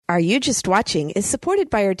Are You Just Watching is supported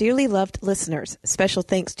by our dearly loved listeners. Special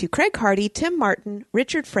thanks to Craig Hardy, Tim Martin,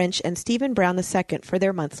 Richard French, and Stephen Brown II for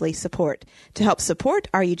their monthly support. To help support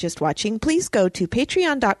Are You Just Watching, please go to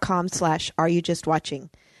patreon.com/areyoujustwatching.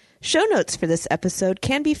 Show notes for this episode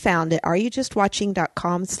can be found at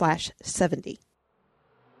areyoujustwatching.com/70.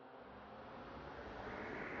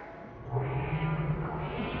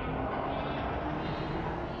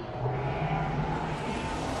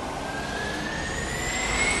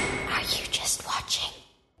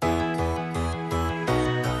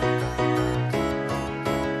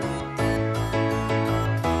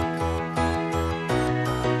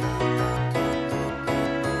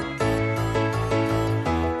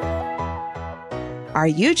 Are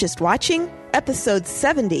You Just Watching? Episode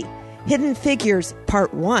 70, Hidden Figures,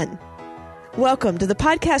 Part 1. Welcome to the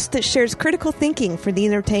podcast that shares critical thinking for the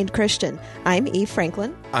entertained Christian. I'm Eve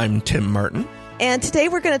Franklin. I'm Tim Martin. And today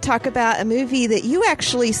we're going to talk about a movie that you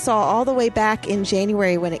actually saw all the way back in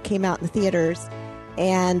January when it came out in the theaters.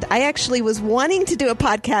 And I actually was wanting to do a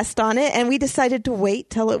podcast on it, and we decided to wait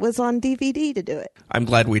till it was on DVD to do it. I'm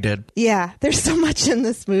glad we did. Yeah, there's so much in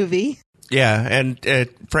this movie. Yeah, and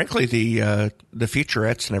frankly, the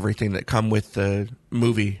featurettes and everything that come with the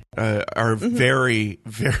movie are very,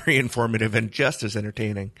 very informative and just as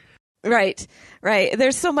entertaining. Right.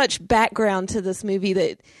 There's so much background to this movie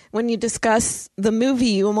that when you discuss the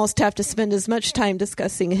movie, you almost have to spend as much time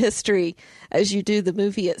discussing history as you do the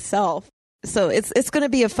movie itself. So it's going to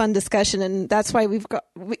be a fun discussion, and that's why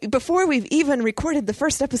before we've even recorded the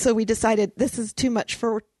first episode, we decided this is too much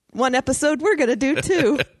for one episode. We're going to do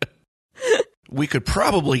two. We could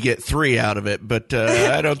probably get 3 out of it, but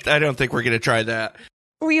I don't think we're going to try that.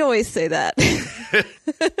 We always say that.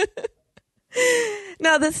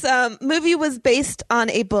 Now, this movie was based on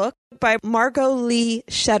a book by Margot Lee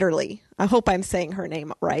Shetterly. I hope I'm saying her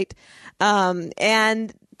name right.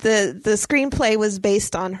 And the screenplay was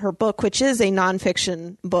based on her book, which is a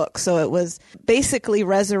nonfiction book. So it was basically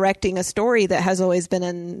resurrecting a story that has always been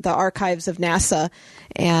in the archives of NASA.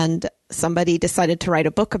 And somebody decided to write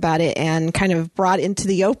a book about it and kind of brought into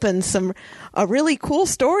the open a really cool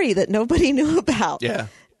story that nobody knew about. Yeah.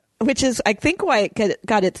 Which is, I think, why it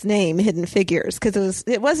got its name, Hidden Figures, because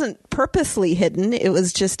it wasn't purposely hidden. It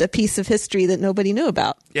was just a piece of history that nobody knew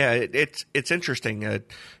about. Yeah, it's interesting.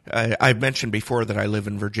 I mentioned before that I live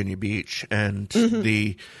in Virginia Beach, and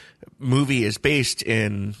the movie is based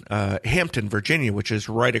in Hampton, Virginia, which is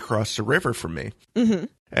right across the river from me. Mm-hmm.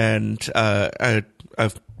 And a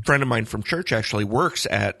friend of mine from church actually works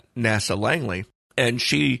at NASA Langley, and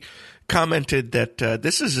she commented that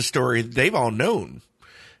this is a story they've all known.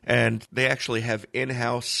 And they actually have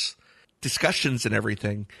in-house discussions and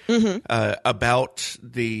everything about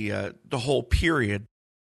the whole period.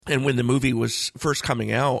 And when the movie was first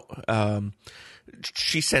coming out,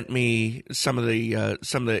 she sent me some of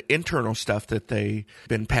the internal stuff that they've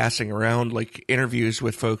been passing around, like interviews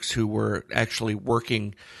with folks who were actually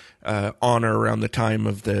working on or around the time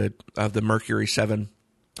of the Mercury 7,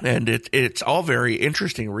 and it's all very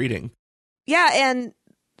interesting reading. Yeah, and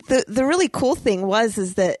the really cool thing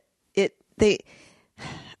is that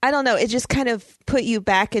I don't know, it just kind of put you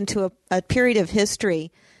back into a period of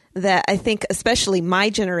history that I think, especially my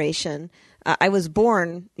generation, I was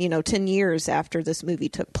born, 10 years after this movie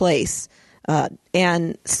took place.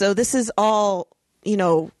 And so this is all,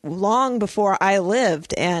 long before I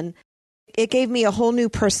lived. And it gave me a whole new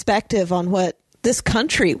perspective on what this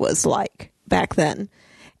country was like back then.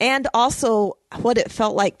 And also what it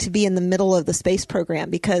felt like to be in the middle of the space program,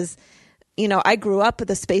 because, I grew up with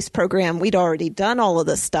the space program. We'd already done all of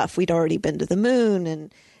this stuff. We'd already been to the moon,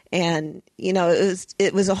 and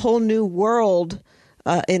it was a whole new world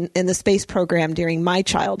in the space program during my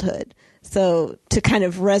childhood. So to kind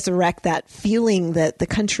of resurrect that feeling that the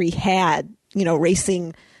country had,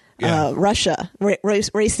 racing Russia,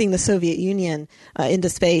 racing the Soviet Union into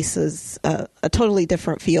space is a totally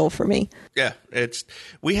different feel for me. Yeah,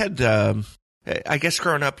 we had. I guess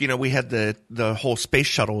growing up, we had the whole space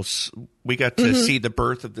shuttles. We got to see the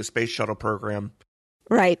birth of the space shuttle program,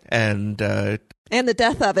 right? And the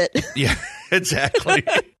death of it. Yeah, exactly.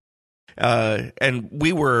 And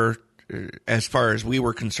we were, as far as we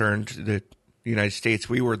were concerned, the United States,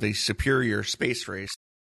 we were the superior space race.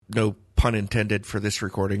 No pun intended for this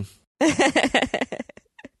recording.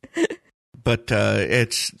 But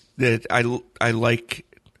it's that I like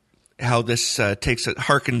how this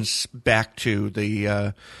harkens back to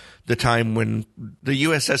the time when the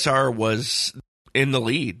USSR was in the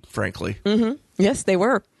lead, frankly. Mm-hmm. Yes, they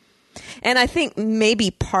were. And I think maybe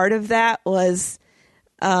part of that was,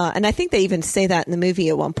 and I think they even say that in the movie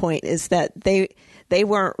at one point, is that they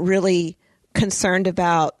weren't really concerned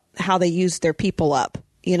about how they used their people up,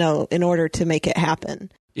 in order to make it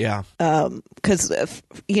happen. Yeah. Because,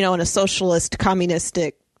 in a socialist,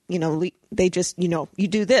 communistic, they just, you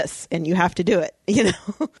do this and you have to do it,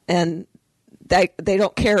 and they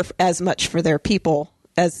don't care as much for their people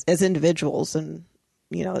as individuals. And,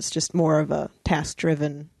 it's just more of a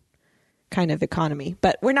task-driven kind of economy.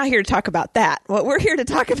 But we're not here to talk about that. What we're here to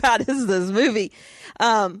talk about is this movie.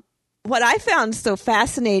 What I found so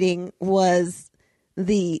fascinating was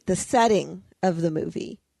the setting of the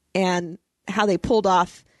movie and how they pulled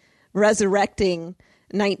off resurrecting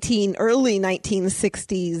early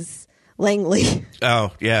 1960s Langley.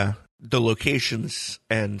 Oh, yeah. The locations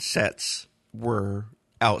and sets were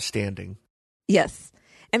outstanding. Yes.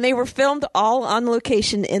 And they were filmed all on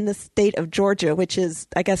location in the state of Georgia, which is,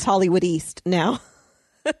 I guess, Hollywood East now.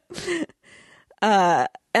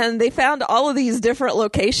 And they found all of these different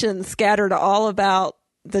locations scattered all about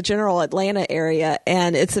the general Atlanta area.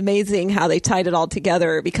 And it's amazing how they tied it all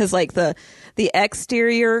together because, like, the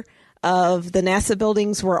exterior of the NASA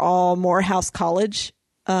buildings were all Morehouse College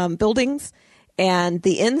buildings. And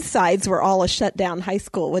the insides were all a shut-down high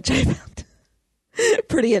school, which I found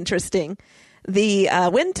pretty interesting. The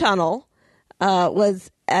wind tunnel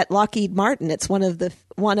was at Lockheed Martin. It's one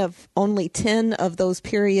of only 10 of those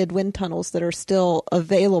period wind tunnels that are still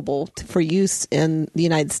available for use in the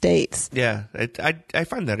United States. Yeah, I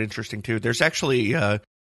find that interesting too. There's actually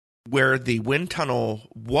where the wind tunnel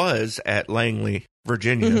was at Langley,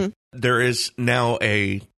 Virginia. There is now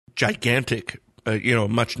a gigantic,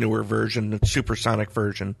 much newer version, a supersonic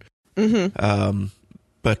version.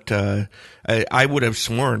 But I would have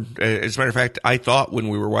sworn, as a matter of fact, I thought when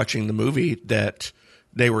we were watching the movie that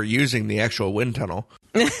they were using the actual wind tunnel.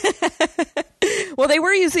 Well, they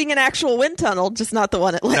were using an actual wind tunnel, just not the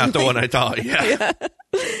one at Langley. Not the one I thought, yeah.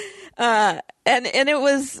 And it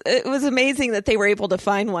was amazing that they were able to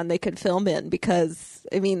find one they could film in because,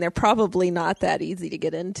 I mean, they're probably not that easy to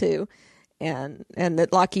get into. And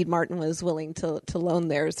that Lockheed Martin was willing to loan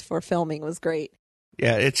theirs for filming was great.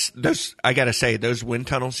 Yeah, it's those. I gotta say, those wind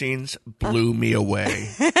tunnel scenes blew me away.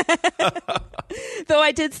 Though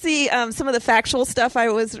I did see some of the factual stuff I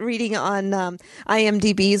was reading on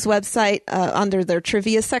IMDb's website under their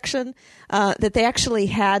trivia section, that they actually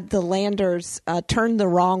had the landers turn the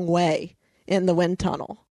wrong way in the wind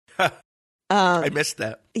tunnel. I missed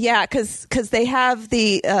that. Yeah, because they have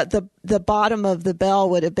the bottom of the bell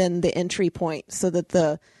would have been the entry point, so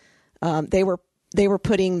that they were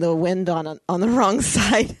putting the wind on the wrong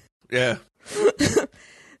side. Yeah.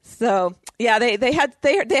 So yeah, they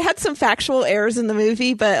had some factual errors in the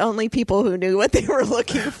movie, but only people who knew what they were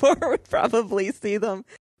looking for would probably see them.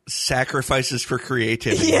 Sacrifices for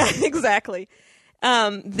creativity. Yeah, exactly.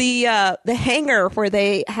 The hangar where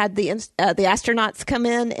they had the astronauts come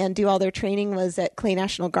in and do all their training was at Clay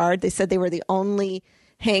National Guard. They said they were the only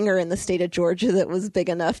hangar in the state of Georgia that was big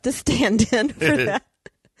enough to stand in for that.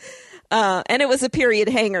 And it was a period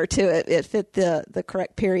hangar too. It fit the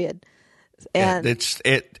correct period. And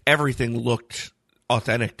everything looked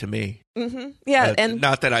authentic to me. Mm-hmm. Yeah, and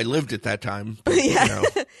not that I lived at that time. But, yeah.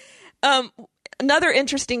 Another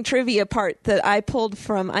interesting trivia part that I pulled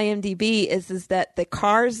from IMDb is that the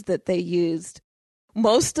cars that they used,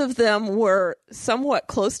 most of them were somewhat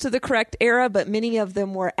close to the correct era, but many of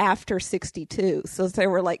them were after 62. So there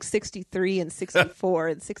were like 63 and 64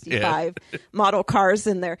 and 65 model cars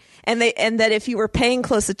in there. And that if you were paying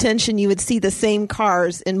close attention, you would see the same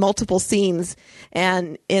cars in multiple scenes.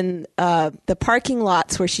 And in the parking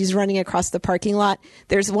lots where she's running across the parking lot,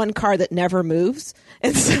 there's one car that never moves.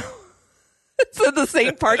 And so it's in the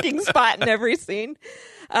same parking spot in every scene.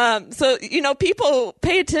 So, people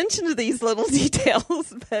pay attention to these little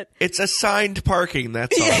details, but it's assigned parking.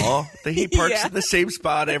 That's all. He parks in the same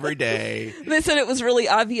spot every day. They said it was really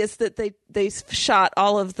obvious that they shot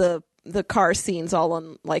all of the car scenes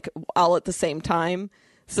all at the same time.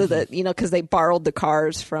 So that, because they borrowed the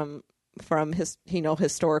cars from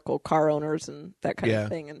historical car owners and that kind of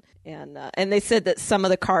thing. And they said that some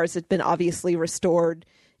of the cars had been obviously restored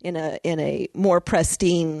in a more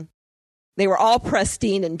pristine. They were all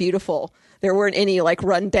pristine and beautiful. There weren't any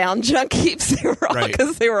run down junk heaps. They were all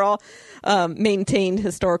because they were all maintained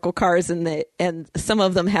historical cars, and some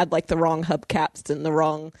of them had the wrong hubcaps and the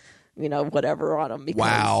wrong, whatever on them. Because,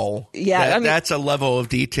 wow, yeah, that's a level of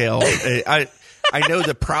detail. I know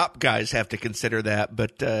the prop guys have to consider that,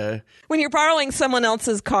 but when you're borrowing someone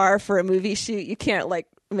else's car for a movie shoot, you can't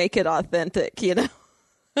make it authentic,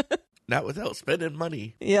 Not without spending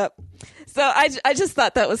money. Yep. So I just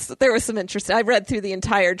thought there was some interest. I read through the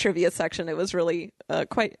entire trivia section. It was really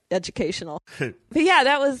quite educational. But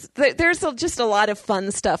yeah, there's just a lot of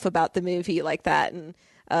fun stuff about the movie like that. And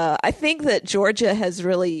I think that Georgia has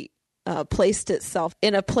really placed itself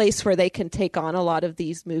in a place where they can take on a lot of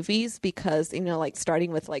these movies because, like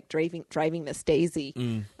starting with like Driving Miss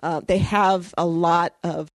Daisy, they have a lot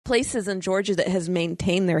of places in Georgia that has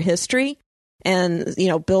maintained their history and,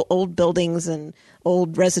 built old buildings and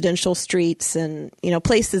old residential streets and,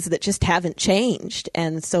 places that just haven't changed.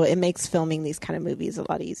 And so it makes filming these kind of movies a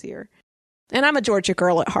lot easier. And I'm a Georgia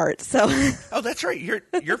girl at heart, so. Oh, that's right.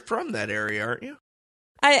 You're from that area, aren't you?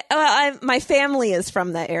 My family is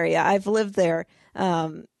from that area. I've lived there.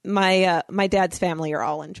 My dad's family are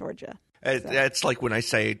all in Georgia. So. That's like when I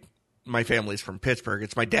say my family's from Pittsburgh.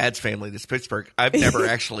 It's my dad's family that's Pittsburgh. I've never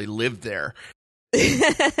actually lived there.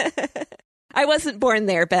 I wasn't born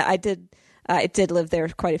there, but I did live there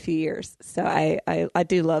quite a few years. So I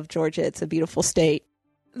do love Georgia. It's a beautiful state.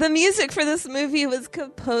 The music for this movie was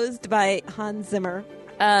composed by Hans Zimmer.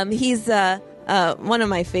 He's one of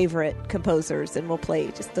my favorite composers, and we'll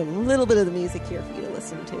play just a little bit of the music here for you to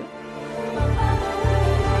listen to.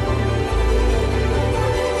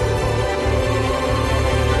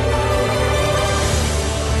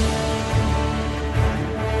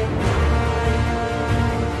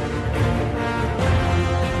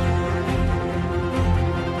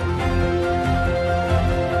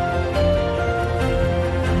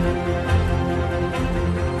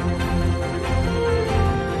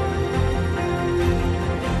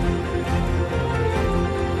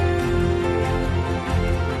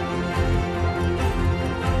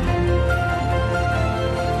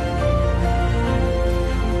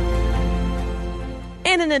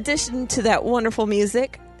 And in addition to that wonderful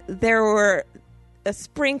music, there were a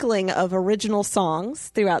sprinkling of original songs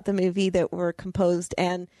throughout the movie that were composed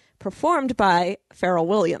and performed by Pharrell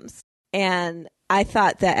Williams. And I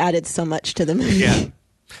thought that added so much to the movie. Yeah.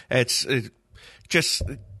 It's just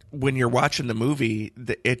when you're watching the movie,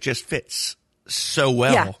 it just fits so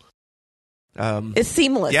well. Yeah. It's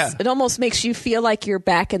seamless. Yeah. It almost makes you feel like you're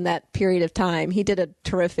back in that period of time. He did a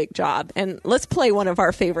terrific job. And let's play one of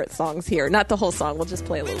our favorite songs here. Not the whole song. We'll just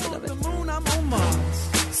play a little bit of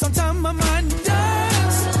it. Sometimes my mind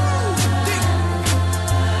does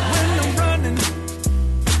when I'm running.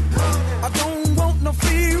 I don't want no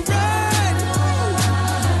free ride.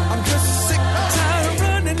 I'm just sick and tired of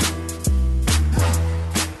running.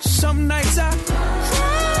 Some nights I cry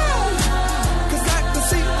 'cause I can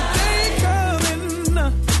see the day coming.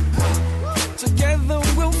 Together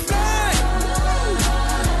we'll fly.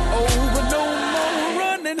 Oh, but no more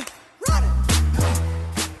running.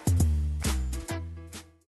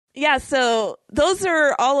 Yeah, so those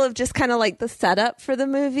are all of just kind of like the setup for the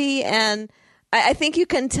movie. And I think you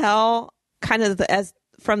can tell kind of as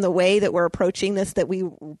from the way that we're approaching this that we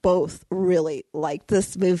both really liked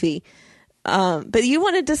this movie. But you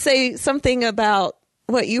wanted to say something about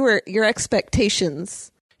what your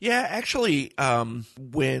expectations. Yeah, actually,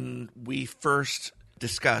 when we first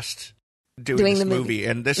discussed doing this movie,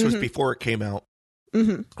 and this was before it came out,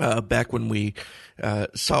 back when we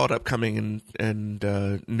saw it upcoming and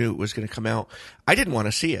knew it was going to come out, I didn't want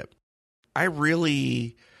to see it. I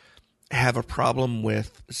really have a problem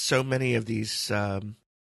with so many of these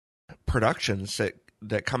productions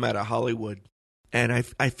that come out of Hollywood, and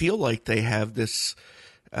I feel like they have this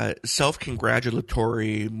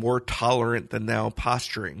self-congratulatory, more tolerant than thou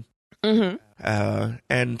posturing. And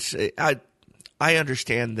I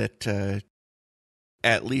understand that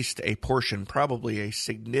at least a portion, probably a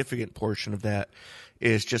significant portion of that,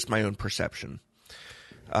 is just my own perception.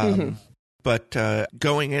 But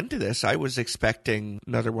going into this, I was expecting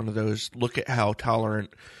another one of those, look at how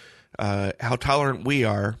tolerant we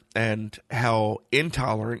are and how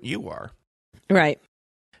intolerant you are. Right.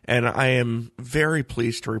 And I am very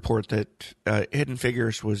pleased to report that Hidden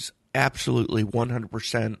Figures was absolutely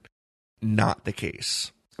 100% not the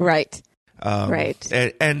case. Right. Right.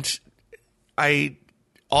 And I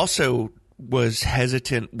also was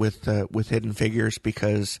hesitant with Hidden Figures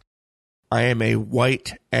because I am a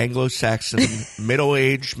white Anglo-Saxon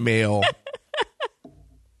middle-aged male.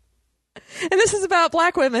 And this is about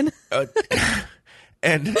black women.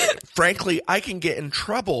 And frankly, I can get in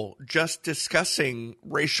trouble just discussing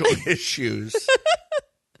racial issues.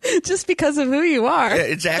 Just because of who you are. Yeah,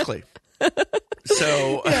 exactly.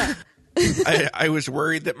 So yeah. I was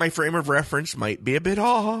worried that my frame of reference might be a bit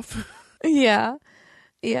off. Yeah.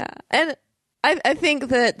 Yeah. And I think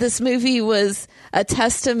that this movie was a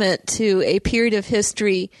testament to a period of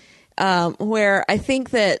history where I think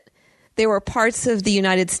that there were parts of the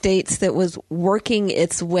United States that was working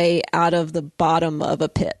its way out of the bottom of a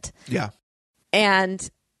pit. Yeah. And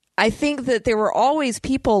I think that there were always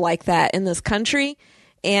people like that in this country.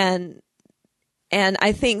 And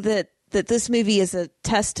I think that that this movie is a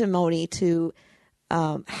testimony to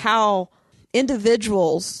how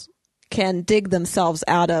individuals can dig themselves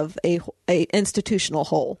out of a institutional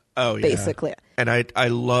hole. Oh, yeah. Basically. And I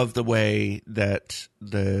love the way that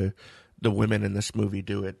the women in this movie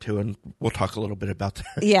do it too, and we'll talk a little bit about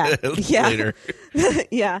that later.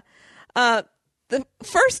 Yeah.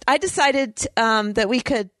 First, I decided that we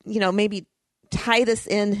could, maybe tie this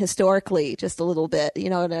in historically just a little bit,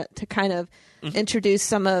 to kind of introduce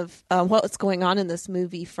some of what's going on in this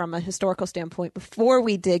movie from a historical standpoint before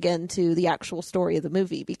we dig into the actual story of the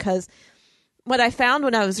movie. Because what I found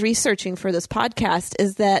when I was researching for this podcast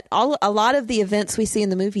is that a lot of the events we see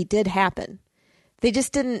in the movie did happen. They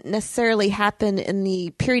just didn't necessarily happen in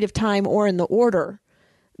the period of time or in the order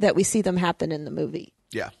that we see them happen in the movie.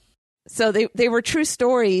 Yeah. So they were true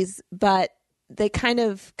stories, but they kind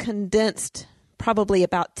of condensed probably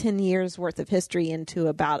about 10 years worth of history into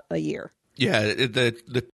about a year. Yeah,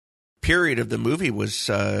 the period of the movie was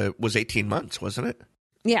 18 months, wasn't it?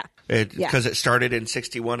 Yeah. Because it started in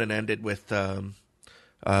 1961 and ended with John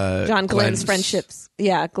Glenn's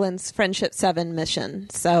Glenn's Friendship 7 mission.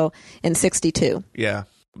 So in 1962. Yeah,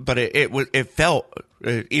 but it felt,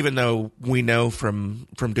 even though we know from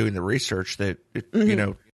doing the research that it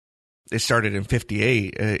started in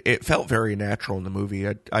 1958, it felt very natural in the movie.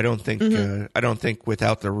 I don't think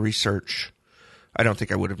without the research, I don't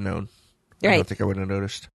think I would have known. Right. I don't think I would have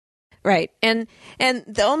noticed. Right. And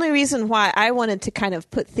the only reason why I wanted to kind of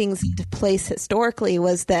put things into place historically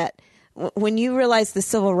was that when you realize the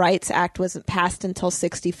Civil Rights Act wasn't passed until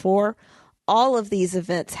 1964, all of these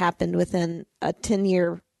events happened within a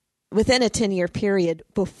 10-year period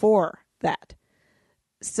before that.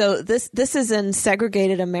 So this is in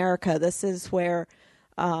segregated America. This is where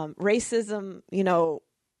racism,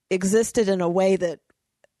 existed in a way that,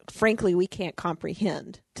 frankly, we can't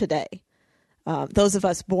comprehend today. Those of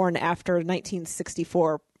us born after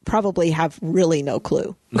 1964 probably have really no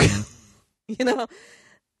clue.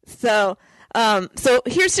 So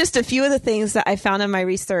here's just a few of the things that I found in my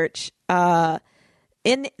research. In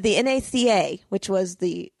the NACA, which was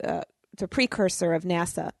the precursor of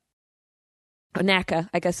NASA, or NACA,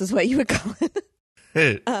 I guess is what you would call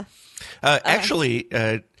it. Actually,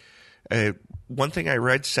 one thing I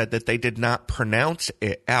read said that they did not pronounce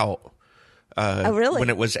it out. Really? When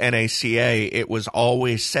it was NACA, it was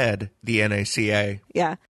always said the NACA.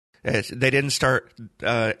 Yeah. They didn't start,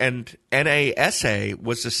 and NASA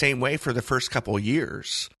was the same way for the first couple of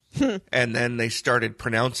years. And then they started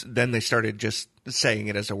just saying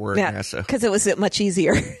it as a word, NASA. Because it was much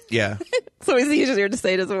easier. Yeah. So it's easier to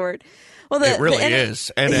say it as a word. Well, it really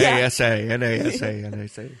is. NASA,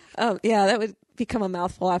 NASA. Oh, yeah, that would become a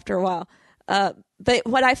mouthful after a while. But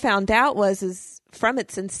what I found out is from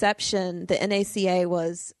its inception, the NACA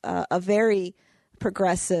was a very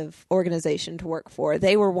progressive organization to work for.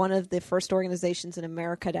 They were one of the first organizations in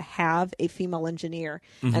America to have a female engineer.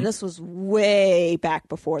 Mm-hmm. And this was way back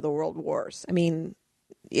before the World Wars. I mean,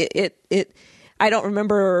 I don't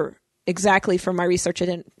remember exactly from my research. I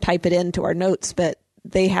didn't type it into our notes, but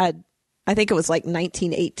they had, I think it was like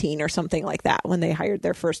 1918 or something like that when they hired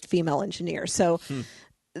their first female engineer. So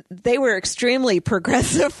they were extremely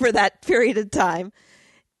progressive for that period of time.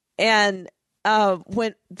 And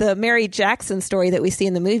when the Mary Jackson story that we see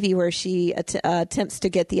in the movie, where she attempts to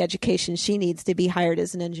get the education she needs to be hired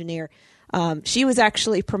as an engineer, she was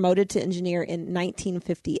actually promoted to engineer in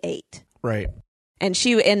 1958. Right. And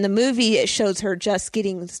in the movie, it shows her just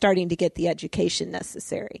starting to get the education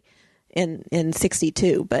necessary in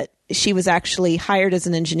 1962, but she was actually hired as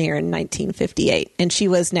an engineer in 1958, and she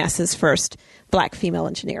was NASA's first black female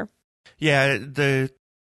engineer. Yeah,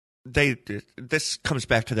 this comes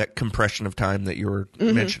back to that compression of time that you were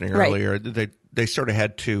mentioning earlier. Right. They sort of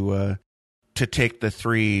had to take the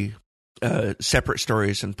three separate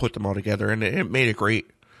stories and put them all together, and it made a great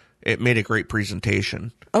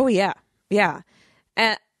presentation. Oh yeah, yeah,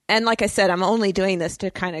 and like I said, I'm only doing this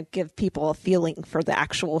to kind of give people a feeling for the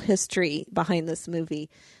actual history behind this movie.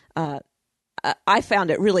 I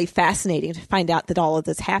found it really fascinating to find out that all of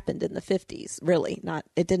this happened in the 50s. Really,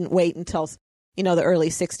 it didn't wait until the early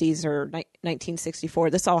 60s or 1964.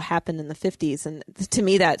 This all happened in the 50s, and to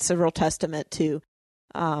me, that's a real testament to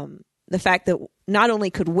the fact that not only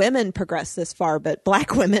could women progress this far, but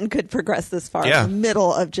black women could progress this far in the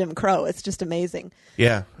middle of Jim Crow. It's just amazing.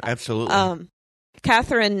 Yeah, absolutely.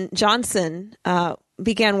 Katherine Johnson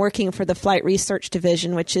began working for the Flight Research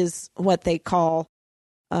Division, which is what they call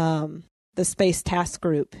the Space Task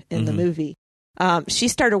Group in the movie. She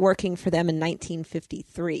started working for them in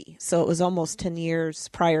 1953, so it was almost 10 years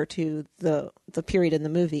prior to the period in the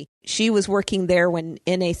movie. She was working there when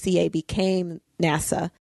NACA became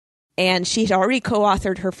NASA, And she had already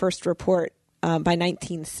co-authored her first report by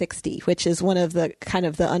 1960, which is one of the kind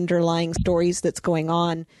of the underlying stories that's going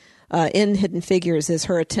on in Hidden Figures, is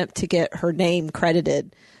her attempt to get her name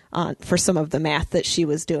credited for some of the math that she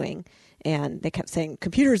was doing. And they kept saying,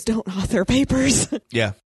 computers don't author papers.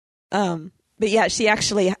 Yeah. But yeah, she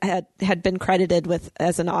actually had been credited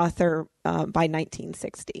as an author by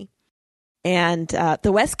 1960. And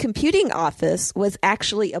the West Computing Office was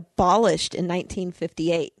actually abolished in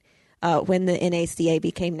 1958 when the NACA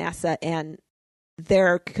became NASA, and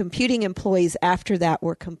their computing employees after that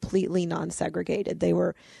were completely non-segregated. They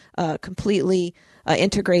were completely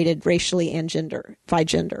integrated racially and by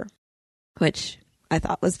gender, which I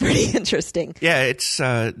thought was pretty interesting. Yeah, it's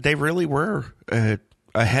they really were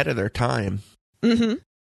ahead of their time. Mm-hmm.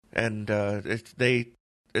 And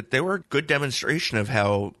they were a good demonstration of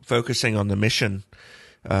how focusing on the mission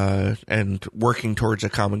and working towards a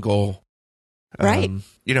common goal, right?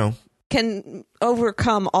 Can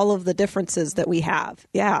overcome all of the differences that we have.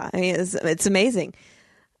 Yeah, I mean, it's amazing.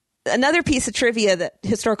 Another piece of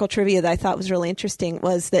historical trivia that I thought was really interesting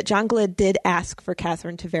was that John Glenn did ask for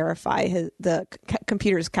Catherine to verify the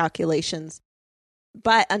computer's calculations.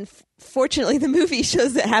 But unfortunately, the movie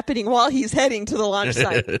shows it happening while he's heading to the launch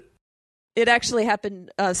site. It actually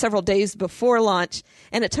happened several days before launch,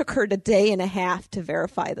 and it took her a day and a half to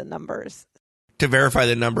verify the numbers. To verify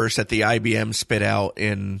the numbers that the IBM spit out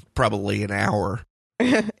in probably an hour.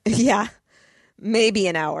 Yeah, maybe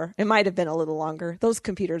an hour. It might have been a little longer. Those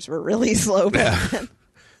computers were really slow back then.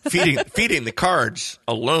 Feeding the cards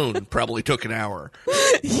alone probably took an hour.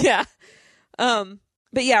 Yeah.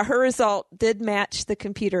 But yeah, her result did match the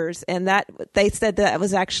computers, and that they said that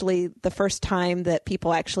was actually the first time that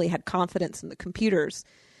people actually had confidence in the computers,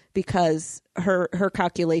 because her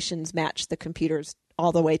calculations matched the computers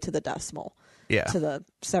all the way to the decimal, to the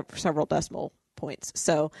several decimal points.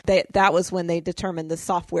 So that was when they determined the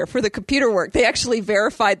software for the computer work. They actually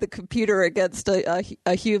verified the computer against a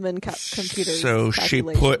human computer. So she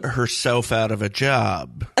put herself out of a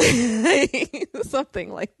job.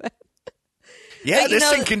 Something like that. Yeah, this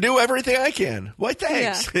thing can do everything I can. Why,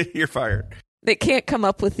 thanks. Yeah. You're fired. They can't come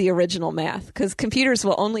up with the original math because computers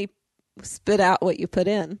will only spit out what you put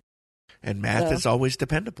in. And math is always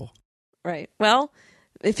dependable. Right. Well,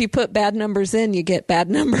 if you put bad numbers in, you get bad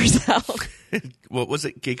numbers out. What was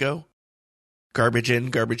it, Gigo? Garbage in,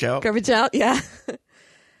 garbage out? Garbage out, yeah.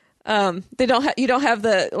 You don't have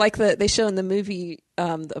they show in the movie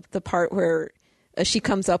the part where she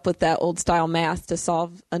comes up with that old style math to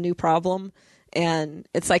solve a new problem. And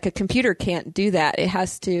it's like a computer can't do that.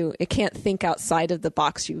 It can't think outside of the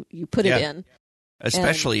box you put it in.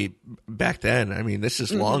 Especially back then. I mean, this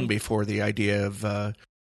is long before the idea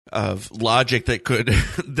of logic that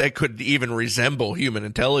could even resemble human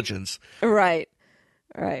intelligence. Right.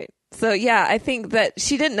 So yeah, I think that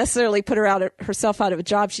she didn't necessarily put herself out of a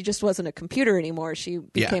job. She just wasn't a computer anymore. She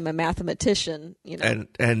became a mathematician,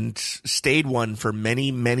 and stayed one for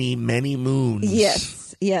many, many, many moons.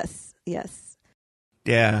 Yes.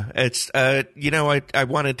 Yeah, it's I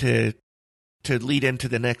wanted to lead into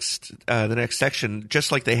the next section,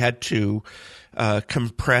 just like they had to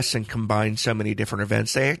compress and combine so many different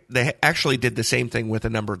events. They actually did the same thing with a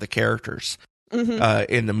number of the characters.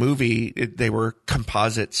 In the movie, they were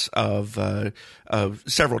composites of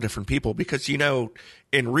several different people, because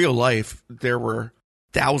in real life there were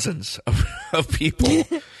thousands of people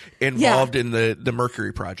involved in the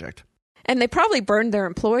Mercury project. And they probably burned their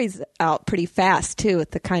employees out pretty fast, too,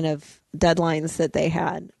 with the kind of deadlines that they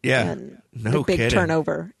had. Yeah, and the big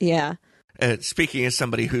turnover. Yeah. Speaking as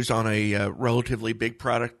somebody who's on a relatively big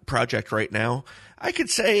project right now, I could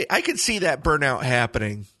see that burnout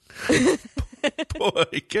happening. Boy,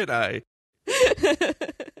 can I.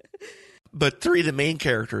 But three of the main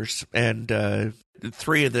characters and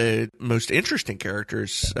three of the most interesting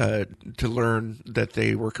characters to learn that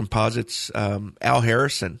they were composites. Al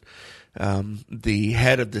Harrison, the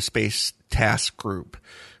head of the Space Task Group,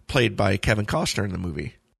 played by Kevin Costner in the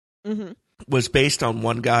movie, was based on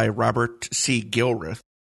one guy, Robert C. Gilruth.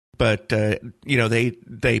 But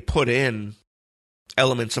they put in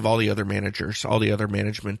elements of all the other managers, all the other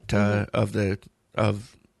management of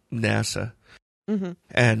NASA,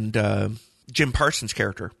 and Jim Parsons'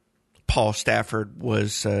 character, Paul Stafford,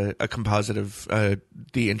 was a composite of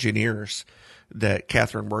the engineers that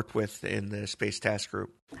Catherine worked with in the Space Task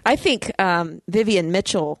Group. I think Vivian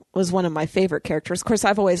Mitchell was one of my favorite characters. Of course,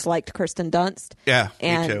 I've always liked Kirsten Dunst. Yeah,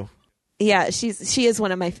 me too. Yeah, she is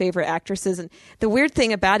one of my favorite actresses, and the weird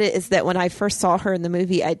thing about it is that when I first saw her in the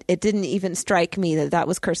movie, it didn't even strike me that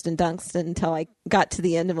was Kirsten Dunst until I got to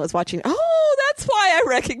the end and was watching. Oh, that's why I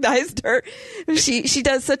recognized her. She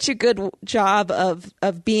does such a good job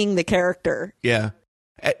of being the character. Yeah,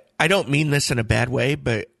 I don't mean this in a bad way,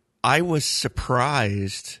 but I was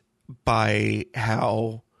surprised by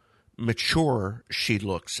how mature she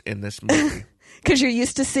looks in this movie. Because you're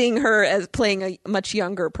used to seeing her as playing a much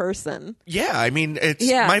younger person. Yeah, I mean, it's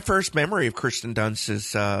my first memory of Kirsten Dunst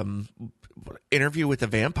is Interview with the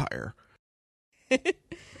Vampire.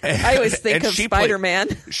 I always think of Spider-Man.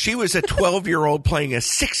 She was a 12-year-old playing a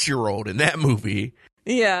 6-year-old in that movie.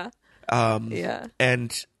 Yeah.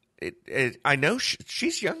 And I know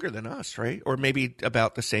she's younger than us, right? Or maybe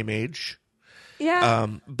about the same age. Yeah.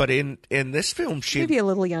 But in this film, she maybe a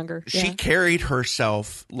little younger. She carried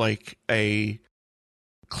herself like a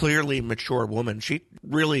clearly mature woman. She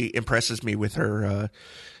really impresses me with her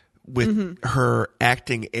her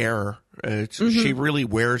acting air. She really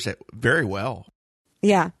wears it very well.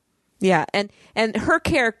 Yeah. Yeah. And her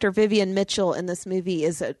character, Vivian Mitchell, in this movie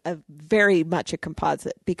is a very much a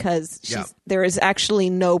composite because there is actually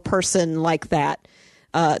no person like that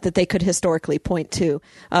that they could historically point to.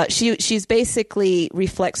 She's basically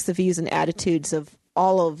reflects the views and attitudes of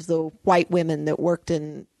all of the white women that worked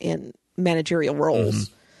in managerial roles.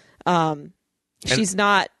 She's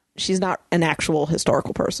not an actual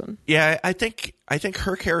historical person. Yeah, I think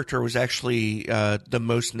her character was actually the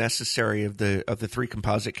most necessary of the three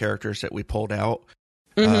composite characters that we pulled out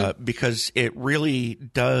because it really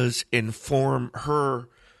does inform her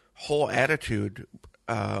whole attitude.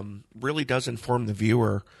 Really does inform the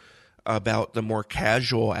viewer about the more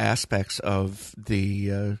casual aspects of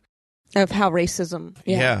the of how racism.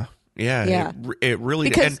 Yeah. It really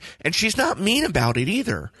because, and she's not mean about it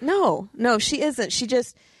either. No, she isn't. She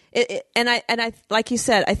just and I like you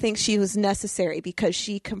said, I think she was necessary because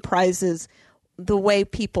she comprises the way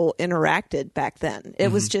people interacted back then.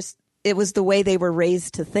 It was the way they were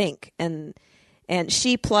raised to think, and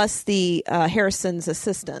she plus the Harrison's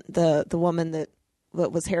assistant, the woman that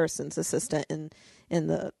was Harrison's assistant in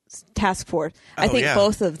the task force. I think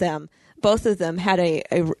both of them had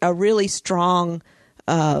a really strong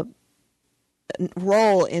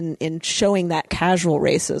role in showing that casual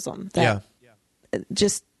racism. That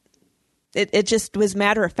it just was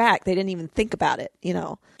matter of fact. They didn't even think about it, you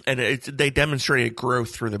know. And they demonstrated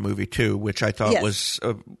growth through the movie too, which I thought was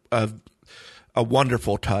a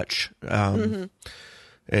wonderful touch.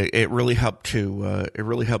 It really helped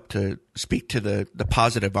to speak to the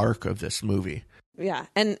positive arc of this movie. Yeah,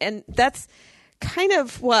 and that's kind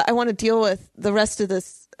of what I want to deal with the rest of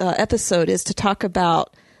this episode is to talk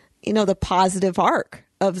about, you know, the positive arc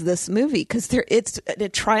of this movie because it's a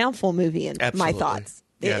triumphal movie in my thoughts.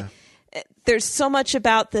 Yeah. There's so much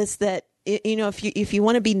about this that, you know, if you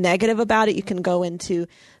want to be negative about it, you can go into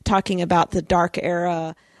talking about the dark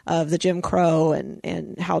era of the Jim Crow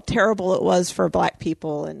and how terrible it was for black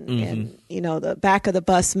people and you know, the back of the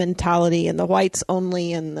bus mentality and the whites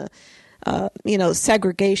only and the you know,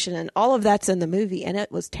 segregation and all of that's in the movie and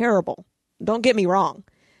it was terrible. Don't get me wrong.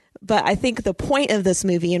 But I think the point of this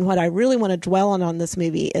movie and what I really want to dwell on this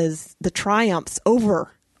movie is the triumphs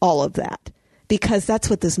over all of that because that's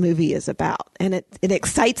what this movie is about and it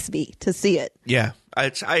excites me to see it. Yeah,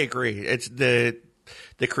 I agree. It's the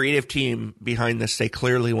creative team behind this, they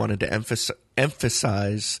clearly wanted to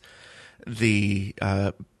emphasize the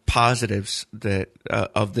positives that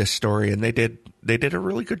of this story, and they did a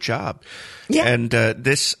really good job. Yeah. And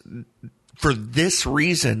for this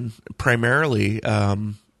reason primarily,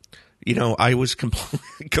 you know, I was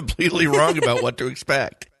completely wrong about what to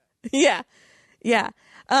expect. Yeah.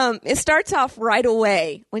 It starts off right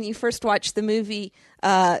away when you first watch the movie.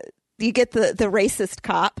 You get the racist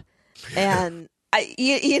cop, and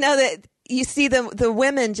you know that you see the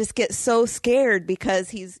women just get so scared because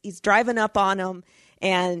he's driving up on them,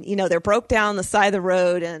 and you know they're broke down the side of the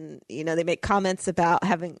road, and you know they make comments about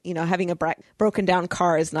having a broken down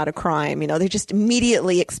car is not a crime. You know they just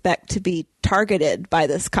immediately expect to be targeted by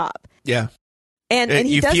this cop. Yeah, and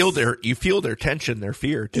you feel their tension, their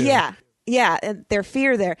fear too. Yeah, and their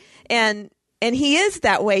fear there, and he is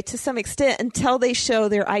that way to some extent until they show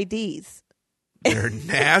their IDs. Their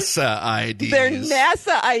NASA IDs. Their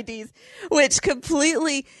NASA IDs, which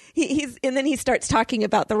completely and then he starts talking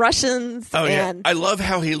about the Russians. Oh yeah, I love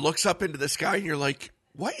how he looks up into the sky and you're like,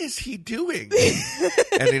 what is he doing?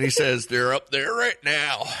 And then he says, they're up there right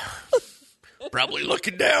now, probably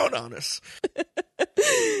looking down on us.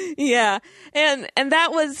 Yeah, and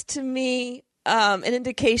that was to me an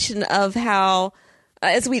indication of how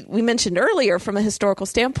as we mentioned earlier, from a historical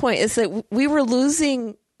standpoint, is that we were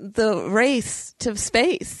losing the race to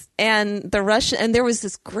space, and there was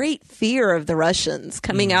this great fear of the Russians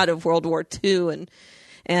coming out of World War II,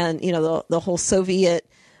 and you know, the whole Soviet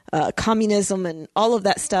communism and all of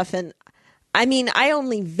that stuff. And I mean, I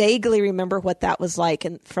only vaguely remember what that was like,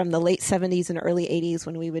 and from the late 70s and early 80s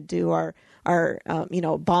when we would do our you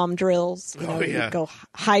know, bomb drills. You know, you'd go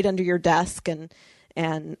hide under your desk,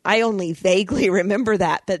 and I only vaguely remember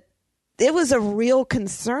that, but it was a real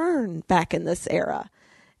concern back in this era.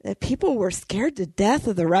 That people were scared to death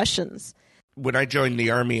of the Russians. When I joined the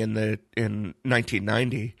Army in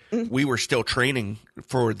 1990, we were still training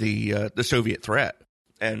for the Soviet threat,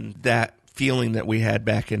 and that feeling that we had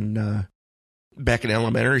back in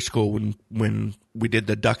elementary school when we did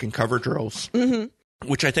the duck and cover drills,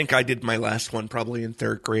 which I think I did my last one probably in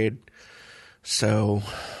 3rd grade. So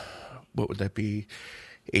what would that be?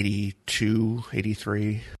 82,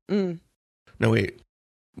 83? No, wait.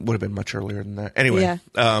 Would have been much earlier than that. Anyway,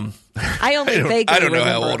 I only vaguely I don't know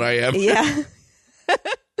remember. how old I am. Yeah.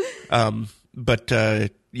 But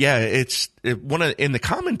it's in the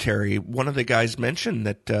commentary, one of the guys mentioned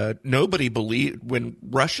that nobody believed when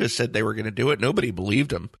Russia said they were going to do it. Nobody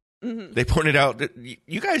believed them. They pointed out that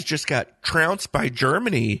you guys just got trounced by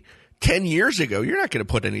Germany 10 years ago. You're not going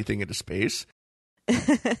to put anything into space.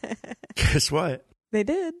 Guess what? They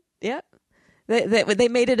did. Yep. They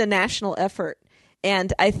made it a national effort.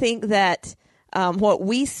 And I think that what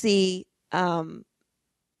we see on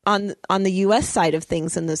the U.S. side of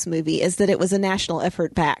things in this movie is that it was a national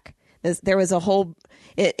effort back. There was a whole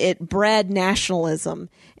it bred nationalism.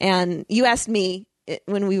 And you asked me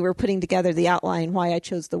when we were putting together the outline why I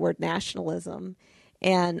chose the word nationalism.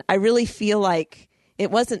 And I really feel like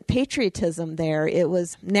it wasn't patriotism there. It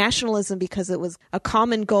was nationalism because it was a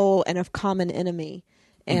common goal and a common enemy.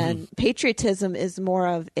 And patriotism is more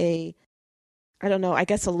of a, I don't know, I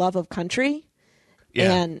guess a love of country.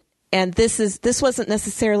 Yeah. And this wasn't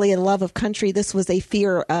necessarily a love of country. This was a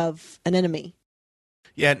fear of an enemy.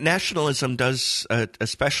 Yeah, nationalism does,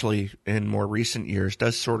 especially in more recent years,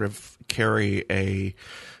 does sort of carry a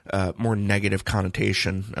more negative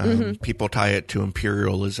connotation. People tie it to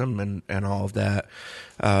imperialism and all of that.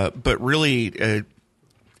 But really,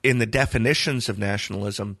 in the definitions of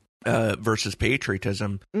nationalism versus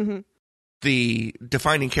patriotism, the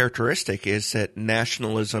defining characteristic is that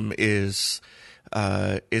nationalism is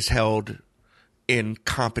held in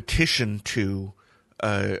competition to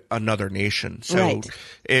another nation. So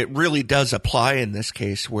it really does apply in this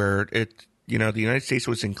case where the United States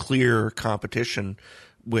was in clear competition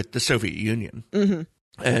with the Soviet Union.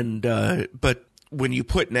 And but when you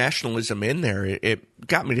put nationalism in there, it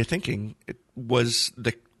got me to thinking, was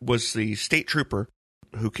the state trooper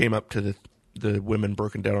who came up to the women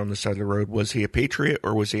broken down on the side of the road, was he a patriot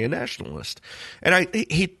or was he a nationalist? And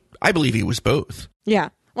I believe he was both. Yeah.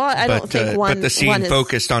 Well, I don't think one. But the scene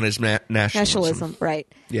focused on his nationalism, right?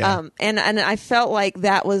 Yeah. And I felt like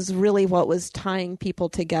that was really what was tying people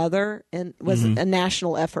together, and was a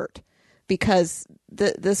national effort, because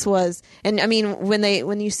this was, and I mean,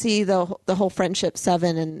 when you see the whole Friendship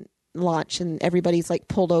 7 and launch, and everybody's like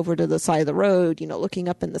pulled over to the side of the road, looking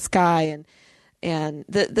up in the sky, and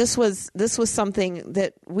this was something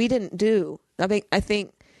that we didn't do. I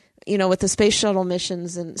think. With the space shuttle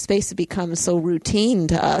missions, and space had become so routine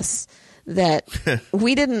to us that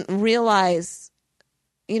we didn't realize,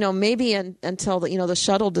 maybe until the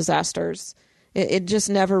shuttle disasters, it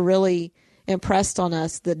just never really impressed on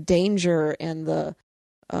us the danger and the,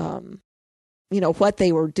 what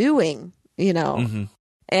they were doing,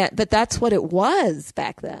 but that's what it was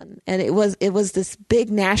back then. And it was this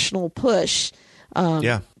big national push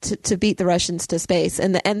to beat the Russians to space,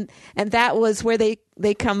 and that was where they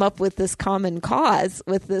come up with this common cause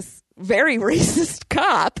with this very racist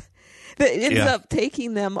cop that ends up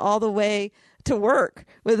taking them all the way to work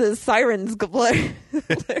with his sirens blaring.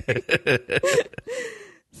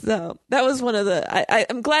 So that was one of the.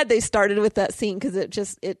 I'm glad they started with that scene, because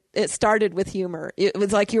it started with humor. It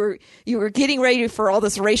was like you were getting ready for all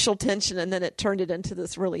this racial tension, and then it turned it into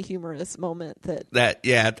this really humorous moment.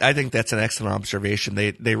 I think that's an excellent observation.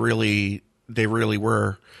 They really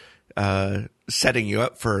were setting you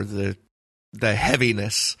up for the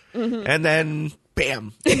heaviness, and then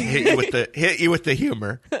bam, hit you with the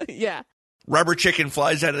humor. Yeah, rubber chicken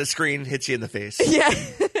flies out of the screen, hits you in the face. Yeah.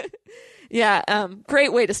 Yeah,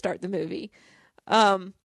 great way to start the movie.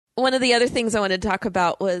 One of the other things I wanted to talk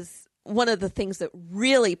about was one of the things that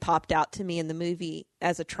really popped out to me in the movie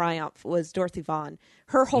as a triumph was Dorothy Vaughan.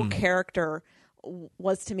 Her whole character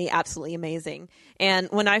was to me absolutely amazing. And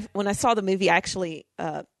when I saw the movie, I actually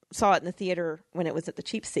saw it in the theater when it was at the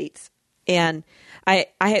cheap seats. And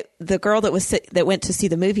the girl that went to see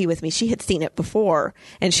the movie with me, she had seen it before,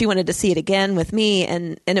 and she wanted to see it again with me,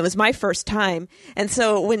 and it was my first time. And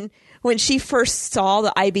so when she first saw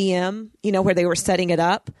the IBM, where they were setting it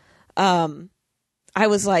up, I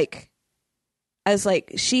was like,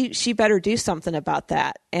 she better do something about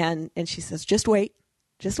that. And she says, just wait.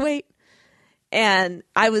 And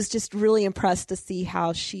I was just really impressed to see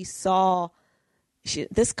how she saw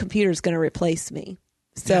this computer is going to replace me.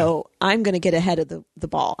 So I'm going to get ahead of the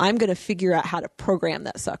ball. I'm going to figure out how to program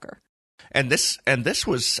that sucker. And this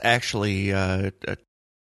was actually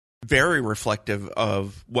very reflective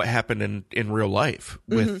of what happened in real life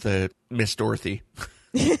with Miss Dorothy.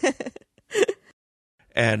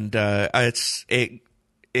 And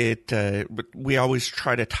we always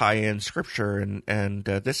try to tie in scripture, and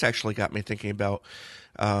this actually got me thinking about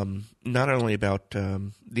not only about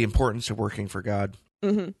the importance of working for God.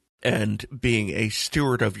 Mm-hmm. And being a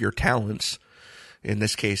steward of your talents, in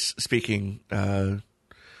this case, speaking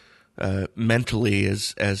mentally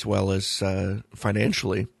as well as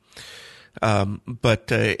financially.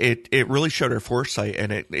 But it really showed her foresight,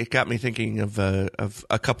 and it got me thinking of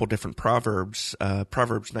a couple different proverbs.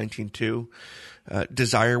 Proverbs 19:2,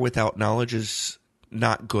 desire without knowledge is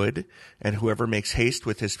not good, and whoever makes haste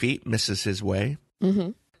with his feet misses his way.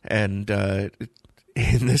 Mm-hmm. And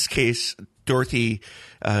in this case, Dorothy,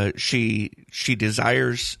 she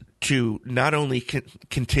desires to not only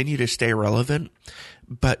continue to stay relevant,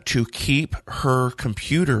 but to keep her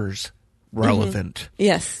computers relevant. Mm-hmm.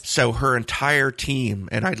 Yes. So her entire team,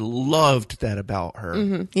 and I loved that about her.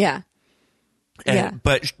 Mm-hmm. Yeah.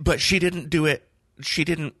 But she didn't do it. She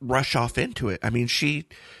didn't rush off into it. I mean, she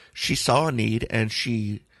saw a need, and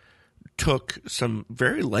she took some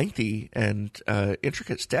very lengthy and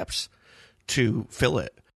intricate steps to fill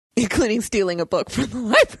it. Including stealing a book from the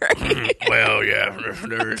library. Well, yeah,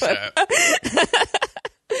 there is that.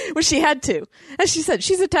 Well, she had to. As she said,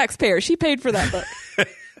 she's a taxpayer. She paid for that book.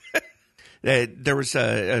 There was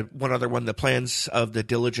one other one. The plans of the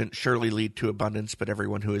diligent surely lead to abundance, but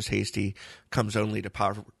everyone who is hasty comes only to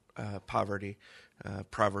poverty.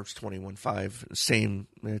 Proverbs 21:5.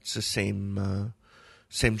 It's the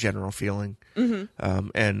same general feeling. Mm-hmm.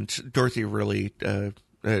 And Dorothy really...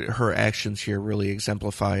 her actions here really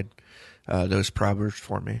exemplified those proverbs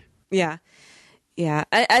for me. Yeah.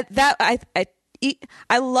 I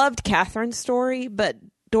loved Catherine's story, but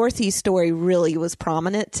Dorothy's story really was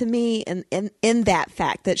prominent to me in that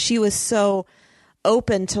fact that she was so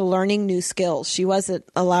open to learning new skills. She wasn't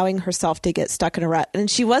allowing herself to get stuck in a rut, and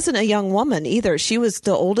she wasn't a young woman either. She was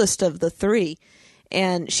the oldest of the three,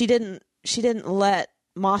 and she didn't let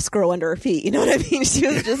moss grow under her feet. You know what I mean? She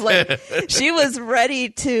was just like, she was ready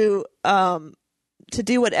to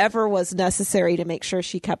do whatever was necessary to make sure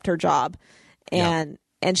she kept her job. And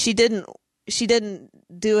she didn't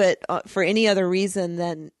do it for any other reason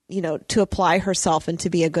than, to apply herself and to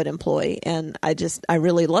be a good employee. And I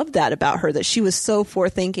really loved that about her, that she was so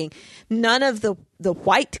forethinking. None of the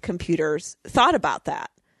white computers thought about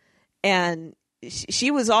that. And she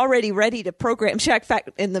was already ready to program. In fact,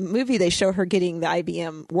 in the movie, they show her getting the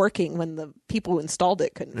IBM working when the people who installed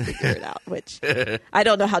it couldn't figure it out, which I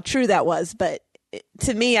don't know how true that was. But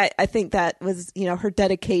to me, I think that was, her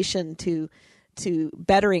dedication to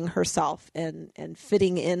bettering herself and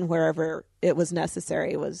fitting in wherever it was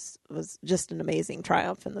necessary was just an amazing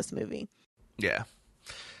triumph in this movie. Yeah.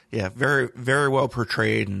 Yeah. Very, very well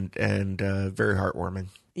portrayed and very heartwarming.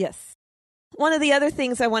 Yes. One of the other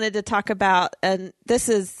things I wanted to talk about, and this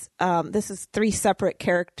is three separate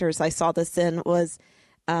characters I saw this in, was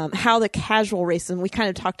how the casual racism, we kind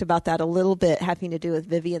of talked about that a little bit, having to do with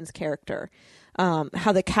Vivian's character,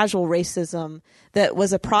 how the casual racism that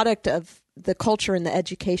was a product of the culture and the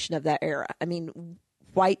education of that era. I mean,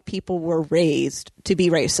 white people were raised to be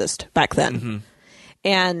racist back then.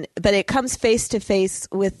 Mm-hmm. But it comes face to face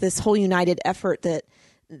with this whole united effort that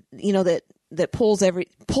pulls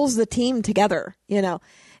the team together,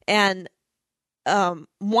 and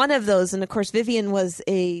one of those, and of course Vivian was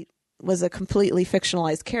a completely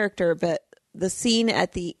fictionalized character, but the scene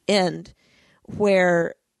at the end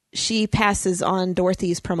where she passes on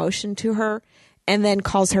Dorothy's promotion to her and then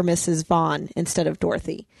calls her Mrs. Vaughn instead of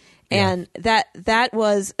Dorothy. And that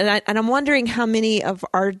was, and I'm wondering how many of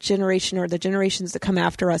our generation or the generations that come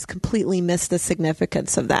after us completely miss the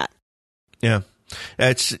significance of that. Yeah.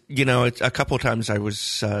 It's a couple of times I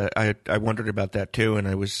was I wondered about that too, and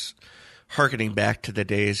I was hearkening back to the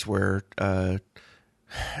days where the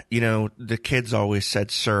kids always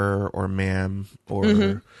said sir or ma'am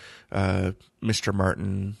or Mr.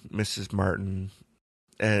 Martin, Mrs. Martin,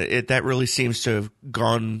 that really seems to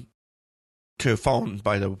have fallen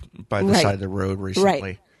by the Right. side of the road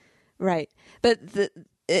recently. Right. But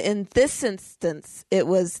in this instance, it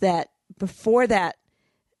was that before that,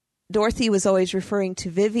 Dorothy was always referring to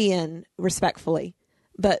Vivian respectfully,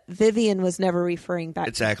 but Vivian was never referring back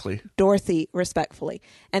Exactly. to Dorothy respectfully.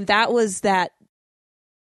 And that was that,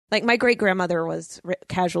 like, my great-grandmother was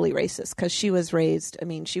casually racist because she was raised, I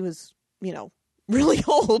mean, she was, really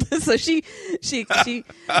old. So she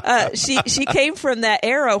came from that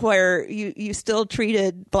era where you still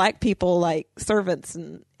treated black people like servants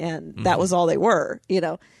and that was all they were,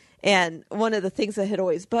 And one of the things that had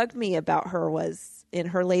always bugged me about her was in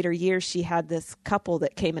her later years, she had this couple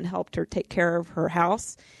that came and helped her take care of her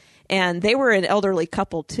house. And they were an elderly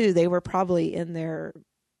couple too. They were probably in their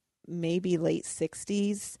maybe late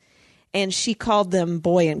 60s. And she called them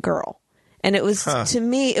boy and girl. And it was, to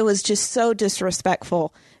me, it was just so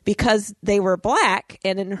disrespectful because they were black.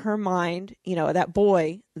 And in her mind, that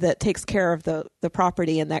boy that takes care of the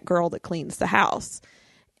property and that girl that cleans the house.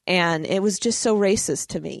 And it was just so racist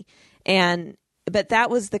to me. But that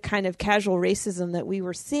was the kind of casual racism that we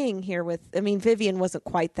were seeing here Vivian wasn't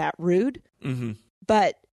quite that rude,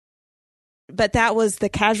 but that was the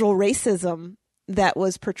casual racism that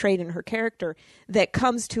was portrayed in her character that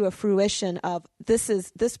comes to a fruition of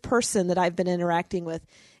this person that I've been interacting with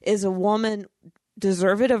is a woman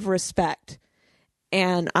deserving of respect,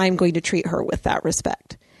 and I'm going to treat her with that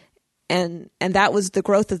respect. And that was the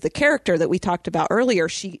growth of the character that we talked about earlier.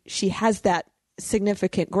 She has that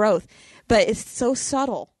significant growth, but it's so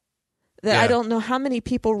subtle that I don't know how many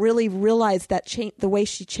people really realize that the way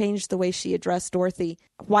she changed, the way she addressed Dorothy,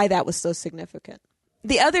 why that was so significant.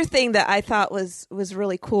 The other thing that I thought was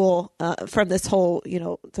really cool from this whole,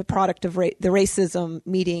 the product of the racism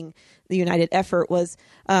meeting the united effort was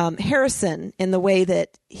Harrison, in the way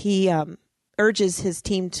that he urges his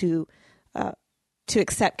team to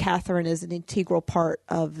accept Catherine as an integral part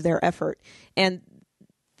of their effort. And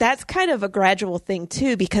that's kind of a gradual thing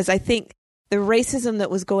too, because I think the racism that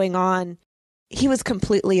was going on, he was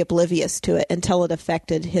completely oblivious to it until it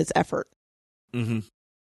affected his effort. Mm-hmm.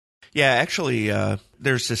 Yeah, actually,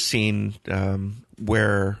 there's this scene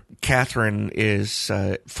where Catherine is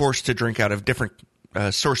forced to drink out of different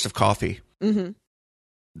source of coffee. Mm-hmm.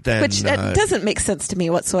 Then, which doesn't make sense to me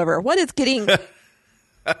whatsoever. What is getting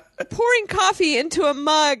pouring coffee into a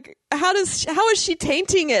mug? How is she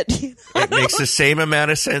tainting it? It makes the same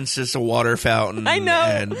amount of sense as a water fountain. I know.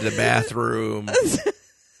 And the bathroom.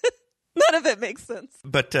 None of it makes sense.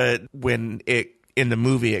 But when in the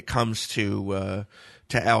movie it comes to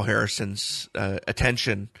Al Harrison's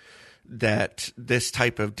attention that this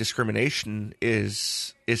type of discrimination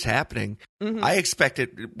is happening, I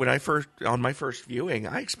expected on my first viewing,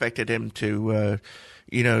 I expected him to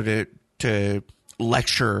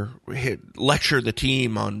lecture the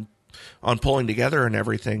team on pulling together and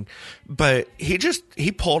everything, but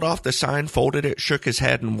he pulled off the sign, folded it, shook his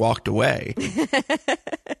head, and walked away.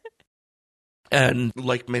 And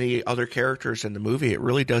like many other characters in the movie, it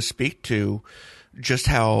really does speak to just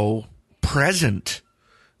how present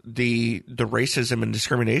the racism and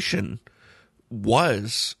discrimination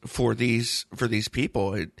was for these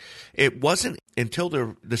people. It wasn't until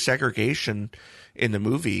the segregation in the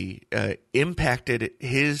movie impacted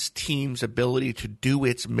his team's ability to do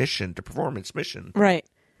its mission, to perform its mission, right?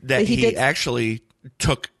 That he actually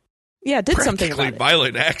took did something about it.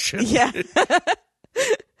 Violent action. Yeah.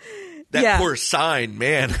 That poor sign,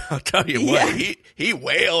 man, I'll tell you what, he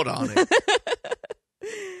wailed on it.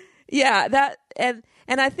 Yeah, that and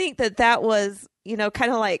I think that was,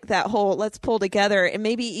 kind of like that whole let's pull together, and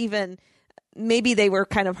maybe they were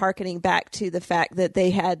kind of hearkening back to the fact that they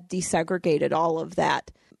had desegregated all of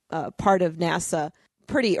that part of NASA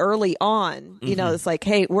pretty early on. Mm-hmm. It's like,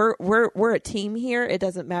 hey, we're a team here. It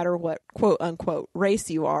doesn't matter what quote unquote race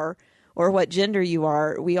you are or what gender you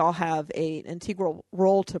are. We all have an integral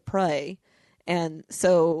role to play, and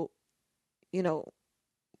so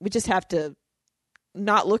we just have to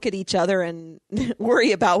not look at each other and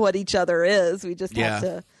worry about what each other is. We just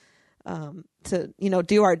have to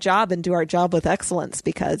do our job and do our job with excellence,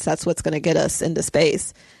 because that's what's going to get us into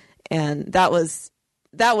space. And that was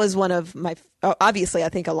one of my, obviously I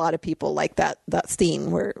think a lot of people like that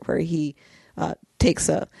scene where he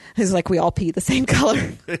he's like, we all pee the same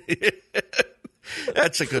color.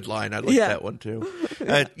 That's a good line. I like that one too.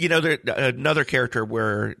 Another character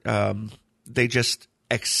where they just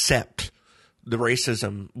accept the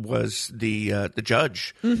racism was the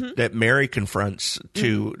judge that Mary confronts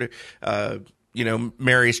to,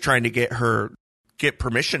 Mary's trying to get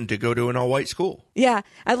permission to go to an all-white school. Yeah.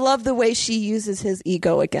 I love the way she uses his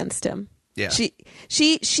ego against him. Yeah.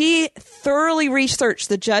 She thoroughly researched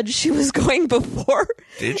the judge she was going before.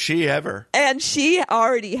 Did she ever? And she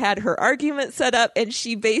already had her argument set up, and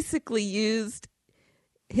she basically used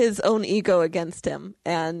his own ego against him,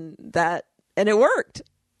 and it worked.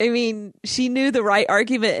 I mean, she knew the right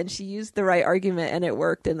argument, and she used the right argument, and it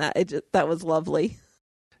worked, and that was lovely.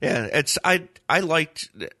 Yeah, I liked,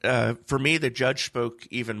 for me, the judge spoke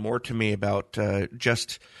even more to me about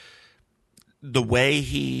just the way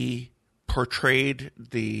he portrayed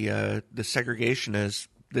the segregation as,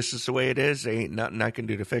 this is the way it is, there ain't nothing I can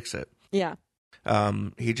do to fix it. Yeah.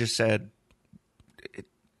 He just said,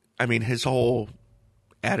 I mean, his whole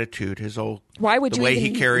attitude, why would the you way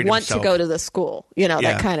even he carried want himself. to go to the school?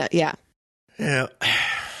 That kind of, yeah. Yeah.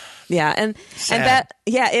 Yeah, and that,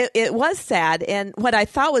 it was sad. And what I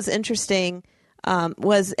thought was interesting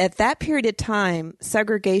was at that period of time,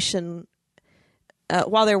 segregation,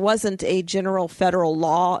 while there wasn't a general federal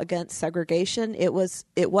law against segregation, it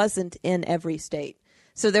wasn't in every state.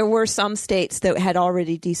 So there were some states that had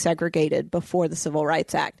already desegregated before the Civil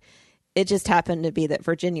Rights Act. It just happened to be that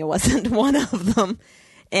Virginia wasn't one of them,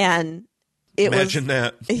 and Imagine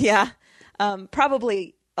that. Yeah,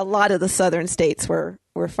 probably a lot of the southern states were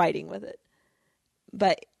fighting with it,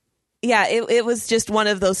 but yeah, it was just one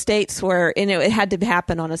of those states where it had to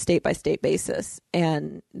happen on a state by state basis,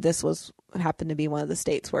 and this happened to be one of the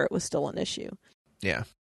states where it was still an issue. Yeah,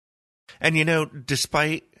 and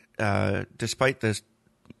despite this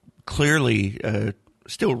clearly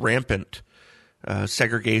still rampant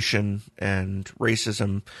segregation and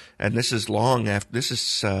racism, and this is long after. This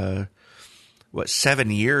is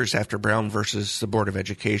 7 years after Brown versus the Board of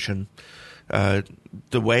Education. The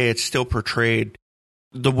way it's still portrayed,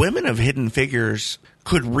 the women of Hidden Figures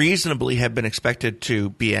could reasonably have been expected to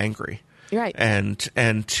be angry, right? And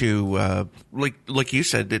to like you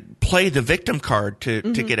said, play the victim card to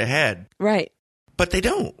get ahead, right? But they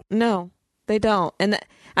don't. No, they don't. And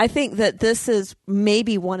I think that this is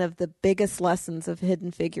maybe one of the biggest lessons of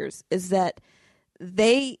Hidden Figures, is that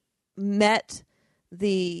they met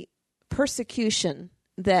the persecution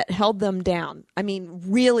that held them down. I mean,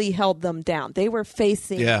 really held them down. They were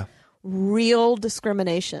facing real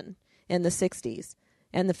discrimination in the 60s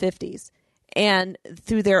and the 50s. And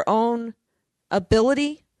through their own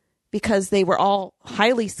ability, because they were all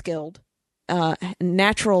highly skilled,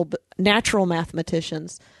 natural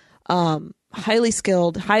mathematicians, highly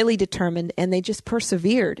skilled, highly determined, and they just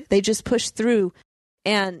persevered. They just pushed through.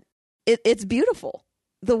 And it's beautiful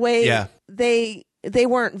the way they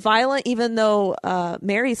weren't violent, even though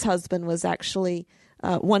Mary's husband was actually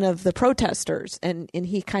one of the protesters, and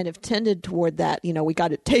he kind of tended toward that, we got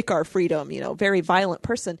to take our freedom, very violent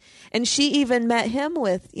person. And she even met him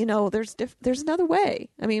with, there's another way.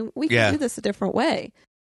 I mean, we can do this a different way.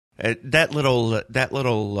 That little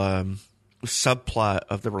subplot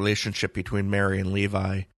of the relationship between Mary and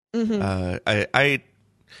Levi, it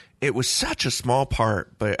was such a small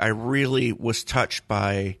part, but I really was touched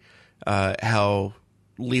by how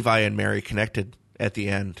Levi and Mary connected at the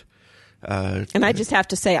end. And I just have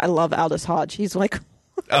to say, I love Aldous Hodge. He's like,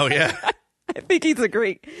 oh yeah, I think he's a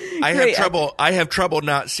great. I have trouble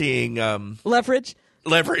not seeing Leverage.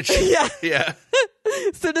 Yeah, yeah.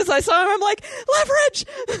 As soon as I saw him, I'm like, Leverage.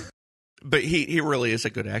 But he really is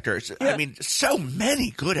a good actor. Yeah. I mean, so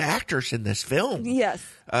many good actors in this film. Yes.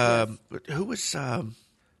 Who was? I'm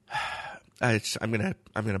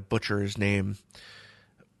gonna butcher his name.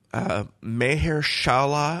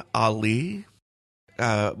 Mahershala Ali,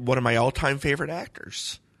 one of my all-time favorite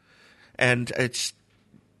actors, and it's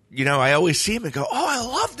I always see him and go, oh, I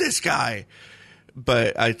love this guy,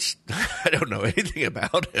 but I don't know anything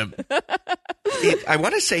about him. I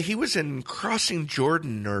want to say he was in Crossing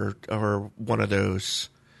Jordan or one of those,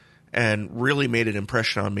 and really made an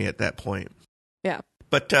impression on me at that point. Yeah.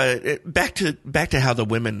 But back to how the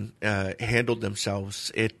women handled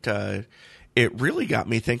themselves. It really got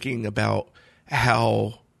me thinking about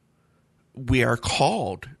how we are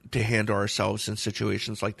called to handle ourselves in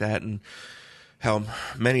situations like that, and how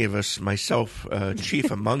many of us, myself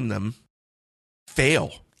chief among them,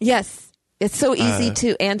 fail. Yes. It's so easy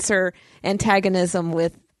to answer antagonism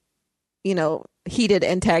with, heated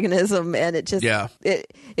antagonism, and it just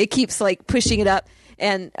it keeps like pushing it up.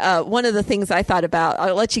 And one of the things I thought about,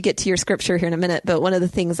 I'll let you get to your scripture here in a minute, but one of the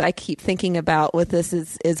things I keep thinking about with this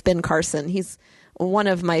is Ben Carson. He's one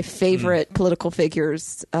of my favorite political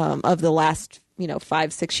figures of the last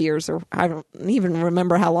 5-6 years, or I don't even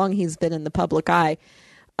remember how long he's been in the public eye.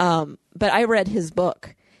 But I read his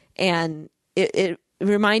book, and it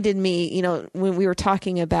reminded me, when we were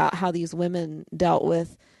talking about how these women dealt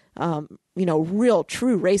with, real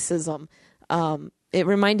true racism. it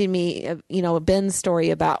reminded me of, Ben's story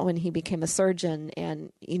about when he became a surgeon,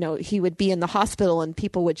 and, he would be in the hospital and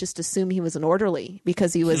people would just assume he was an orderly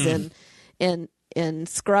because he was in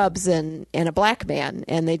scrubs and a black man.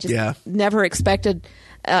 And they just never expected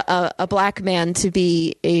a black man to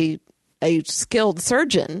be a skilled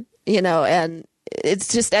surgeon, and it's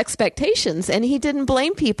just expectations. And he didn't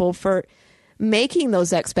blame people for making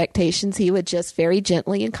those expectations. He would just very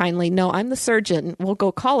gently and kindly, no, I'm the surgeon. We'll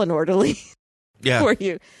go call an orderly for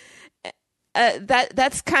you.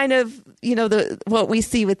 That's kind of, what we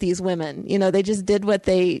see with these women. They just did what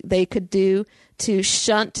they could do to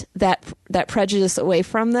shunt that prejudice away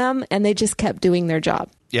from them, and they just kept doing their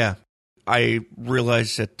job. Yeah. I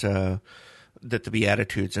realize that that the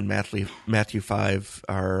Beatitudes in Matthew 5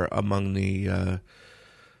 are among the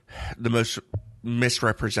most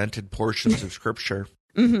misrepresented portions of Scripture.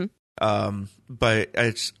 But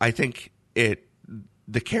I think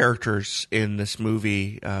the characters in this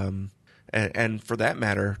movie, and for that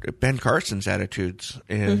matter, Ben Carson's attitudes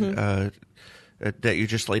that you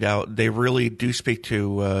just laid out, they really do speak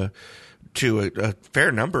to a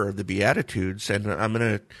fair number of the Beatitudes. And I'm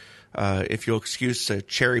going to, if you'll excuse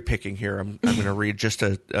cherry picking here, I'm going to read just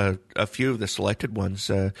a few of the selected ones.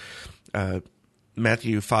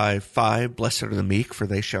 Matthew 5:5, blessed are the meek, for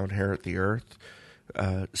they shall inherit the earth.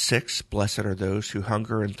 6, blessed are those who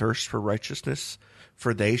hunger and thirst for righteousness,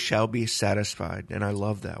 for they shall be satisfied. And I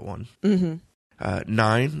love that one.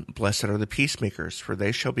 9, blessed are the peacemakers, for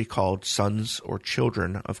they shall be called sons or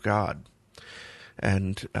children of God.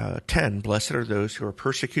 And 10, blessed are those who are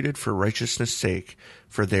persecuted for righteousness' sake,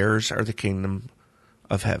 for theirs are the kingdom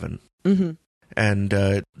of heaven. And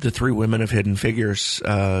the three women of Hidden Figures,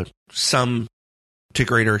 some to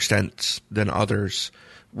greater extent than others,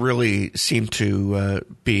 really seem to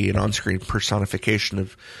be an on-screen personification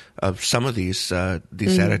of some of these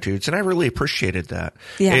attitudes, and I really appreciated that.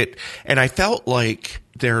 Yeah. And I felt like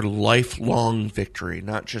their lifelong victory,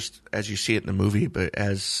 not just as you see it in the movie, but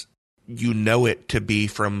as it to be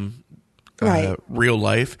from real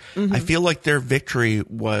life. I feel like their victory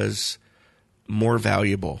was more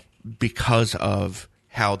valuable because of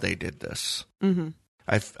how they did this.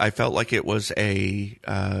 I felt like it was a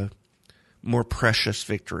more precious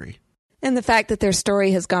victory. And the fact that their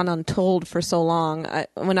story has gone untold for so long.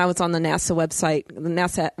 When I was on the NASA website,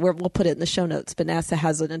 we'll put it in the show notes, but NASA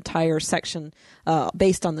has an entire section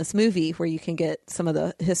based on this movie where you can get some of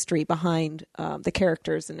the history behind the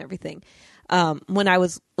characters and everything. When I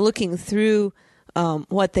was looking through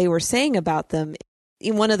what they were saying about them,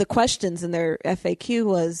 one of the questions in their FAQ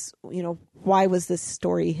was, why was this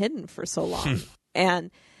story hidden for so long?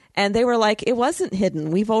 And they were like, it wasn't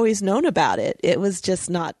hidden. We've always known about it. It was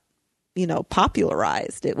just not,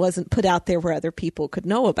 popularized. It wasn't put out there where other people could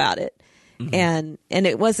know about it. And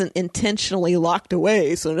it wasn't intentionally locked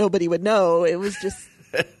away so nobody would know. It was just,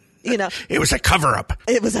 It was a cover-up.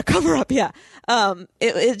 It was a cover-up, yeah.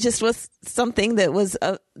 It just was something that was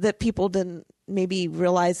that people didn't maybe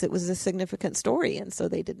realize it was a significant story, and so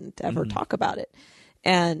they didn't ever talk about it.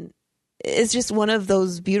 And it's just one of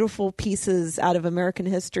those beautiful pieces out of American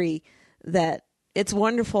history that it's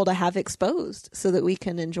wonderful to have exposed so that we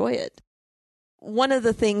can enjoy it. One of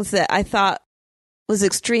the things that I thought was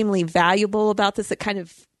extremely valuable about this, that kind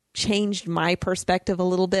of changed my perspective a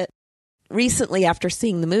little bit. Recently, after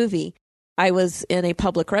seeing the movie, I was in a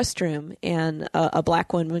public restroom and a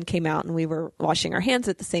black woman came out and we were washing our hands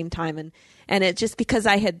at the same time. And it just because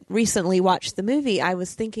I had recently watched the movie, I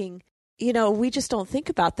was thinking, we just don't think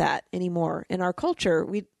about that anymore in our culture.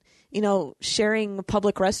 Sharing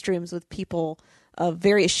public restrooms with people of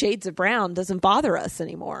various shades of brown doesn't bother us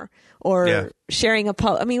anymore. Or sharing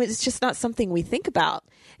it's just not something we think about.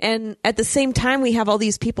 And at the same time, we have all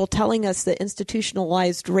these people telling us that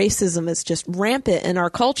institutionalized racism is just rampant in our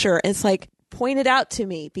culture. And it's like, point it out to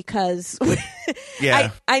me, because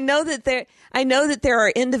I know that there are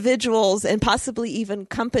individuals and possibly even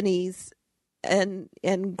companies and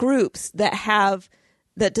groups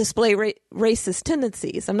that display racist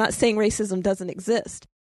tendencies. I'm not saying racism doesn't exist,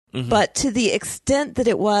 but to the extent that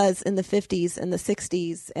it was in the 50s and the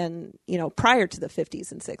 60s and, prior to the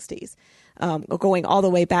 50s and 60s, going all the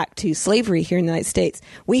way back to slavery here in the United States,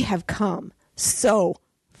 we have come so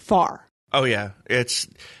far. Oh, yeah. It's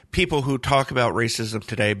people who talk about racism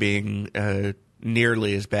today being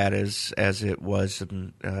nearly as bad as it was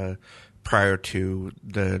prior to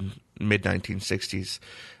the mid-1960s.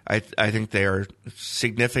 I think they are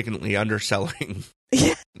significantly underselling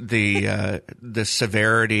the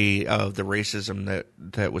severity of the racism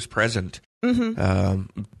that was present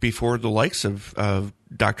before the likes of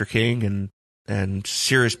Dr. King and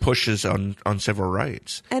serious pushes on civil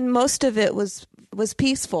rights. And most of it was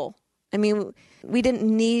peaceful. I mean, we didn't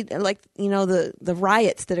need the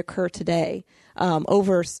riots that occur today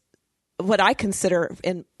over what I consider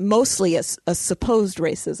mostly a supposed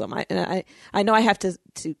racism. I know I have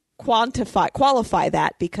to qualify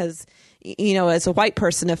that because, as a white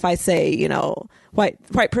person, if I say,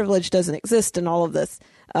 white privilege doesn't exist and all of this,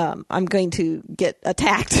 I'm going to get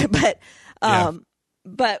attacked.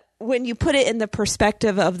 But when you put it in the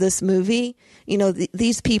perspective of this movie,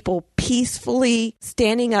 these people peacefully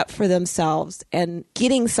standing up for themselves and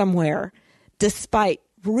getting somewhere despite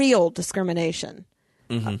real discrimination.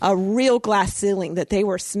 Mm-hmm. A real glass ceiling that they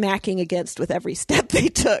were smacking against with every step they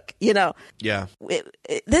took, Yeah.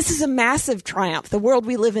 This is a massive triumph. The world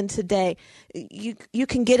we live in today, you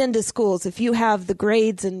can get into schools if you have the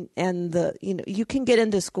grades and the, you can get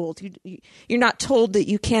into schools. You're not told that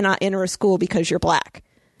you cannot enter a school because you're black.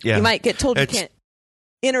 Yeah. You might get told you can't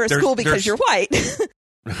enter a school because you're white.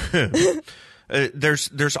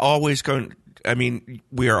 There's always going,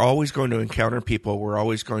 we are always going to encounter people. We're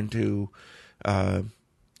always going to,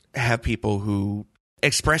 have people who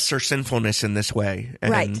express their sinfulness in this way,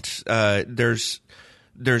 and right.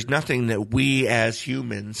 There's nothing that we as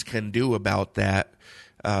humans can do about that.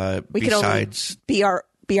 We besides can only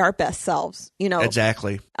be our best selves,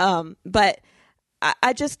 Exactly. But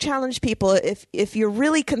I just challenge people, if you're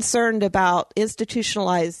really concerned about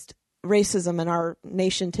institutionalized racism in our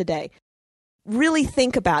nation today, really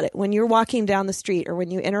think about it when you're walking down the street or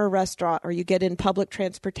when you enter a restaurant or you get in public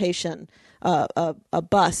transportation, a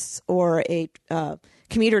bus or a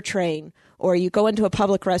commuter train, or you go into a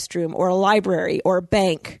public restroom or a library or a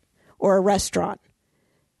bank or a restaurant.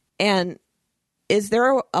 And is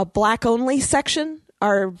there a black-only section?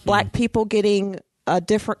 Are black people getting a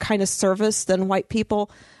different kind of service than white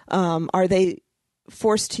people? Are they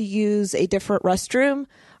forced to use a different restroom?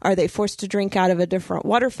 Are they forced to drink out of a different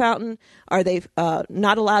water fountain? Are they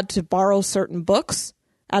not allowed to borrow certain books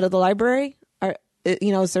out of the library?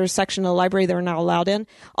 Is there a section of the library they're not allowed in?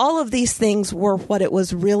 All of these things were what it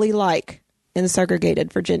was really like in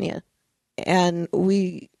segregated Virginia, and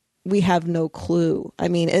we have no clue.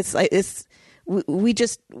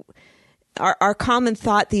 Our common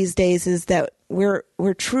thought these days is that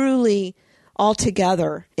we're truly all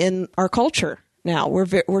together in our culture now.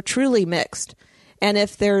 We're truly mixed. And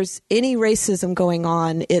if there's any racism going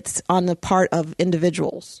on, it's on the part of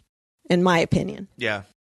individuals, in my opinion. Yeah.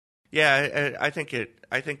 I think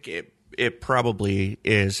it probably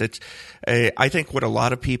is. I think what a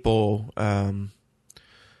lot of people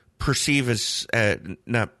perceive as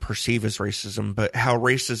not perceive as racism, but how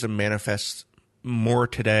racism manifests more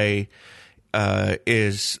today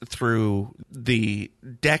is through the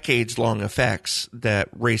decades-long effects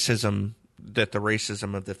that the racism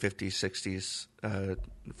of the 50s, 60s, 40s,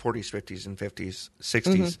 50s, and 50s,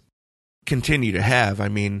 60s continue to have.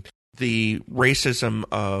 The racism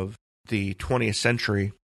of the 20th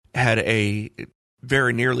century had a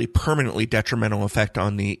very nearly permanently detrimental effect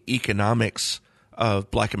on the economics of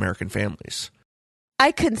Black American families.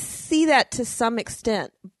 I can see that to some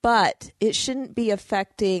extent, but it shouldn't be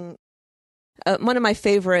affecting. One of my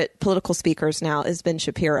favorite political speakers now is Ben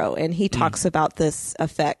Shapiro, and he talks about this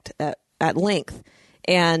effect at length.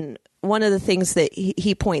 And one of the things that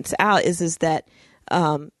he points out is that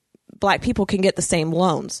Black people can get the same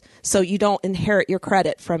loans. So you don't inherit your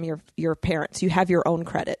credit from your parents. You have your own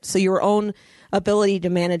credit. So your own ability to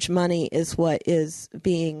manage money is what is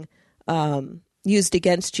being used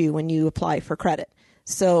against you when you apply for credit.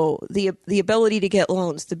 So the ability to get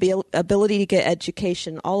loans, the ability to get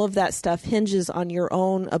education, all of that stuff hinges on your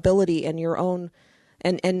own ability and your own.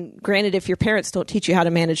 And granted, if your parents don't teach you how to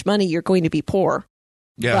manage money, you're going to be poor.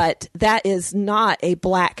 Yeah. But that is not a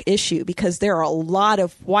Black issue, because there are a lot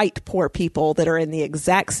of white poor people that are in the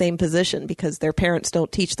exact same position because their parents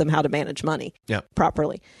don't teach them how to manage money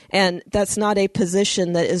properly. And that's not a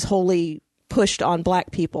position that is wholly pushed on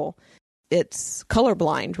Black people. It's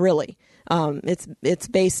colorblind, really. It's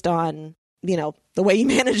based on, the way you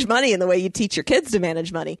manage money and the way you teach your kids to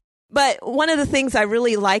manage money. But one of the things I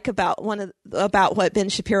really like about what Ben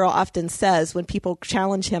Shapiro often says when people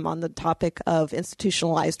challenge him on the topic of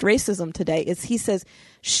institutionalized racism today is he says,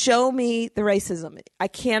 show me the racism. I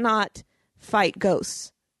cannot fight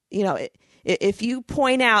ghosts. If you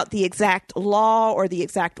point out the exact law or the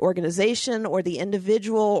exact organization or the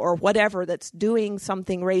individual or whatever that's doing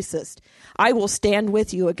something racist, I will stand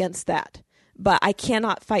with you against that. But I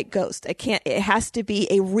cannot fight ghosts. It has to be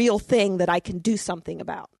a real thing that I can do something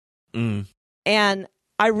about. And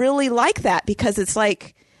I really like that, because it's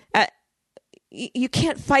like you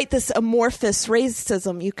can't fight this amorphous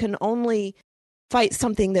racism. You can only fight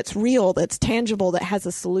something that's real, that's tangible, that has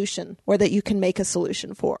a solution, or that you can make a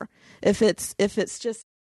solution for. If it's just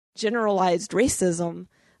generalized racism,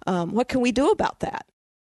 what can we do about that?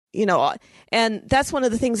 And that's one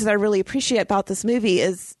of the things that I really appreciate about this movie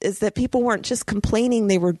is that people weren't just complaining,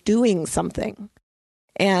 they were doing something.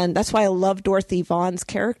 And that's why I love Dorothy Vaughn's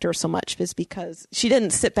character so much, is because she didn't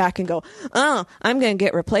sit back and go, "Oh, I'm going to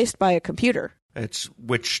get replaced by a computer." That's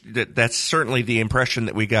certainly the impression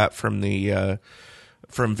that we got from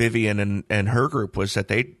from Vivian and her group, was that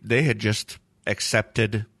they had just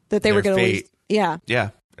accepted that they were going to lose. Yeah. Yeah.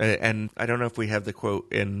 And I don't know if we have the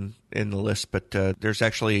quote in the list, but there's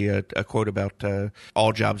actually a quote about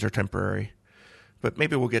all jobs are temporary. But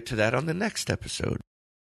maybe we'll get to that on the next episode.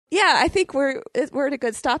 Yeah, I think we're at a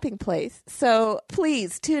good stopping place. So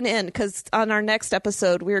please tune in, because on our next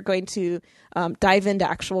episode, we're going to dive into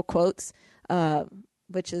actual quotes,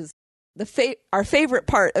 which is our favorite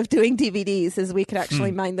part of doing DVDs, is we can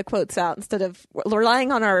actually mine the quotes out instead of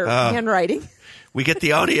relying on our handwriting. We get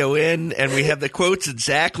the audio in, and we have the quotes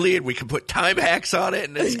exactly, and we can put time hacks on it,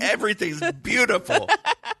 and everything's beautiful.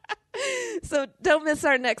 So don't miss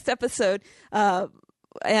our next episode.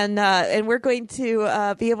 And we're going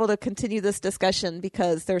to be able to continue this discussion,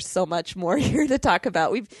 because there's so much more here to talk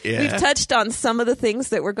about. We've touched on some of the things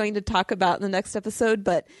that we're going to talk about in the next episode,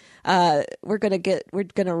 but we're going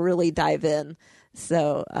to really dive in.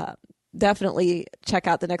 So definitely check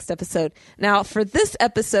out the next episode. Now, for this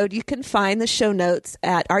episode, you can find the show notes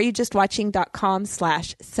at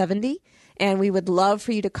areyoujustwatching.com/70. And we would love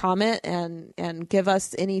for you to comment and give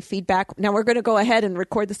us any feedback. Now, we're going to go ahead and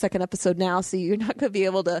record the second episode now, so you're not going to be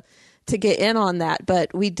able to get in on that.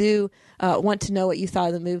 But we do want to know what you thought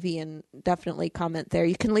of the movie, and definitely comment there.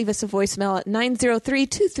 You can leave us a voicemail at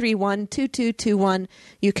 903-231-2221.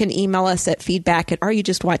 You can email us at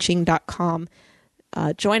feedback@areyoujustwatching.com.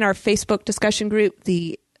 Join our Facebook discussion group.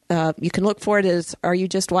 You can look for it as Are You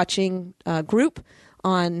Just Watching group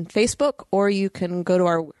on Facebook, or you can go to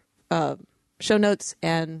our show notes,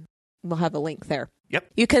 and we'll have a link there.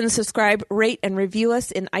 Yep. You can subscribe, rate, and review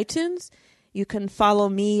us in iTunes. You can follow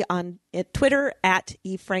me at Twitter at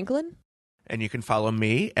eFranklin. And you can follow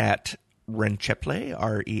me at Rencheple,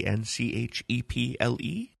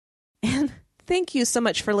 RENCHEPLE. And thank you so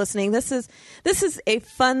much for listening. This is a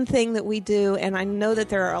fun thing that we do, and I know that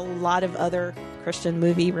there are a lot of other Christian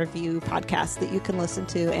movie review podcasts that you can listen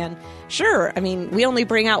to. And sure, I mean, we only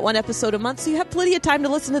bring out one episode a month, so you have plenty of time to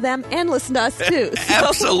listen to them and listen to us too. So,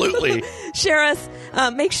 absolutely. Share us.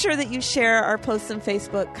 Make sure that you share our posts on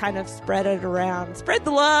Facebook. Kind of spread it around. Spread the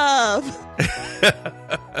love.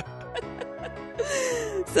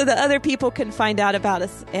 So that other people can find out about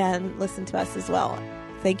us and listen to us as well.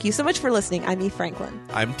 Thank you so much for listening. I'm Eve Franklin.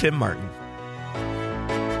 I'm Tim Martin.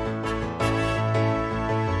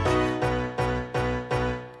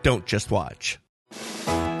 Don't just watch.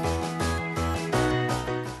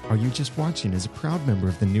 Are You Just Watching is a proud member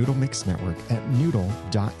of the Noodle Mix Network at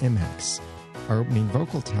noodle.mx. Our opening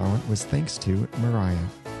vocal talent was thanks to Mariah.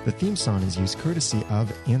 The theme song is used courtesy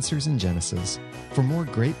of Answers in Genesis. For more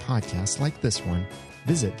great podcasts like this one,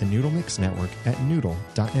 visit the Noodle Mix Network at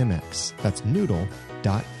noodle.mx. That's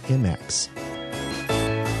noodle.mx.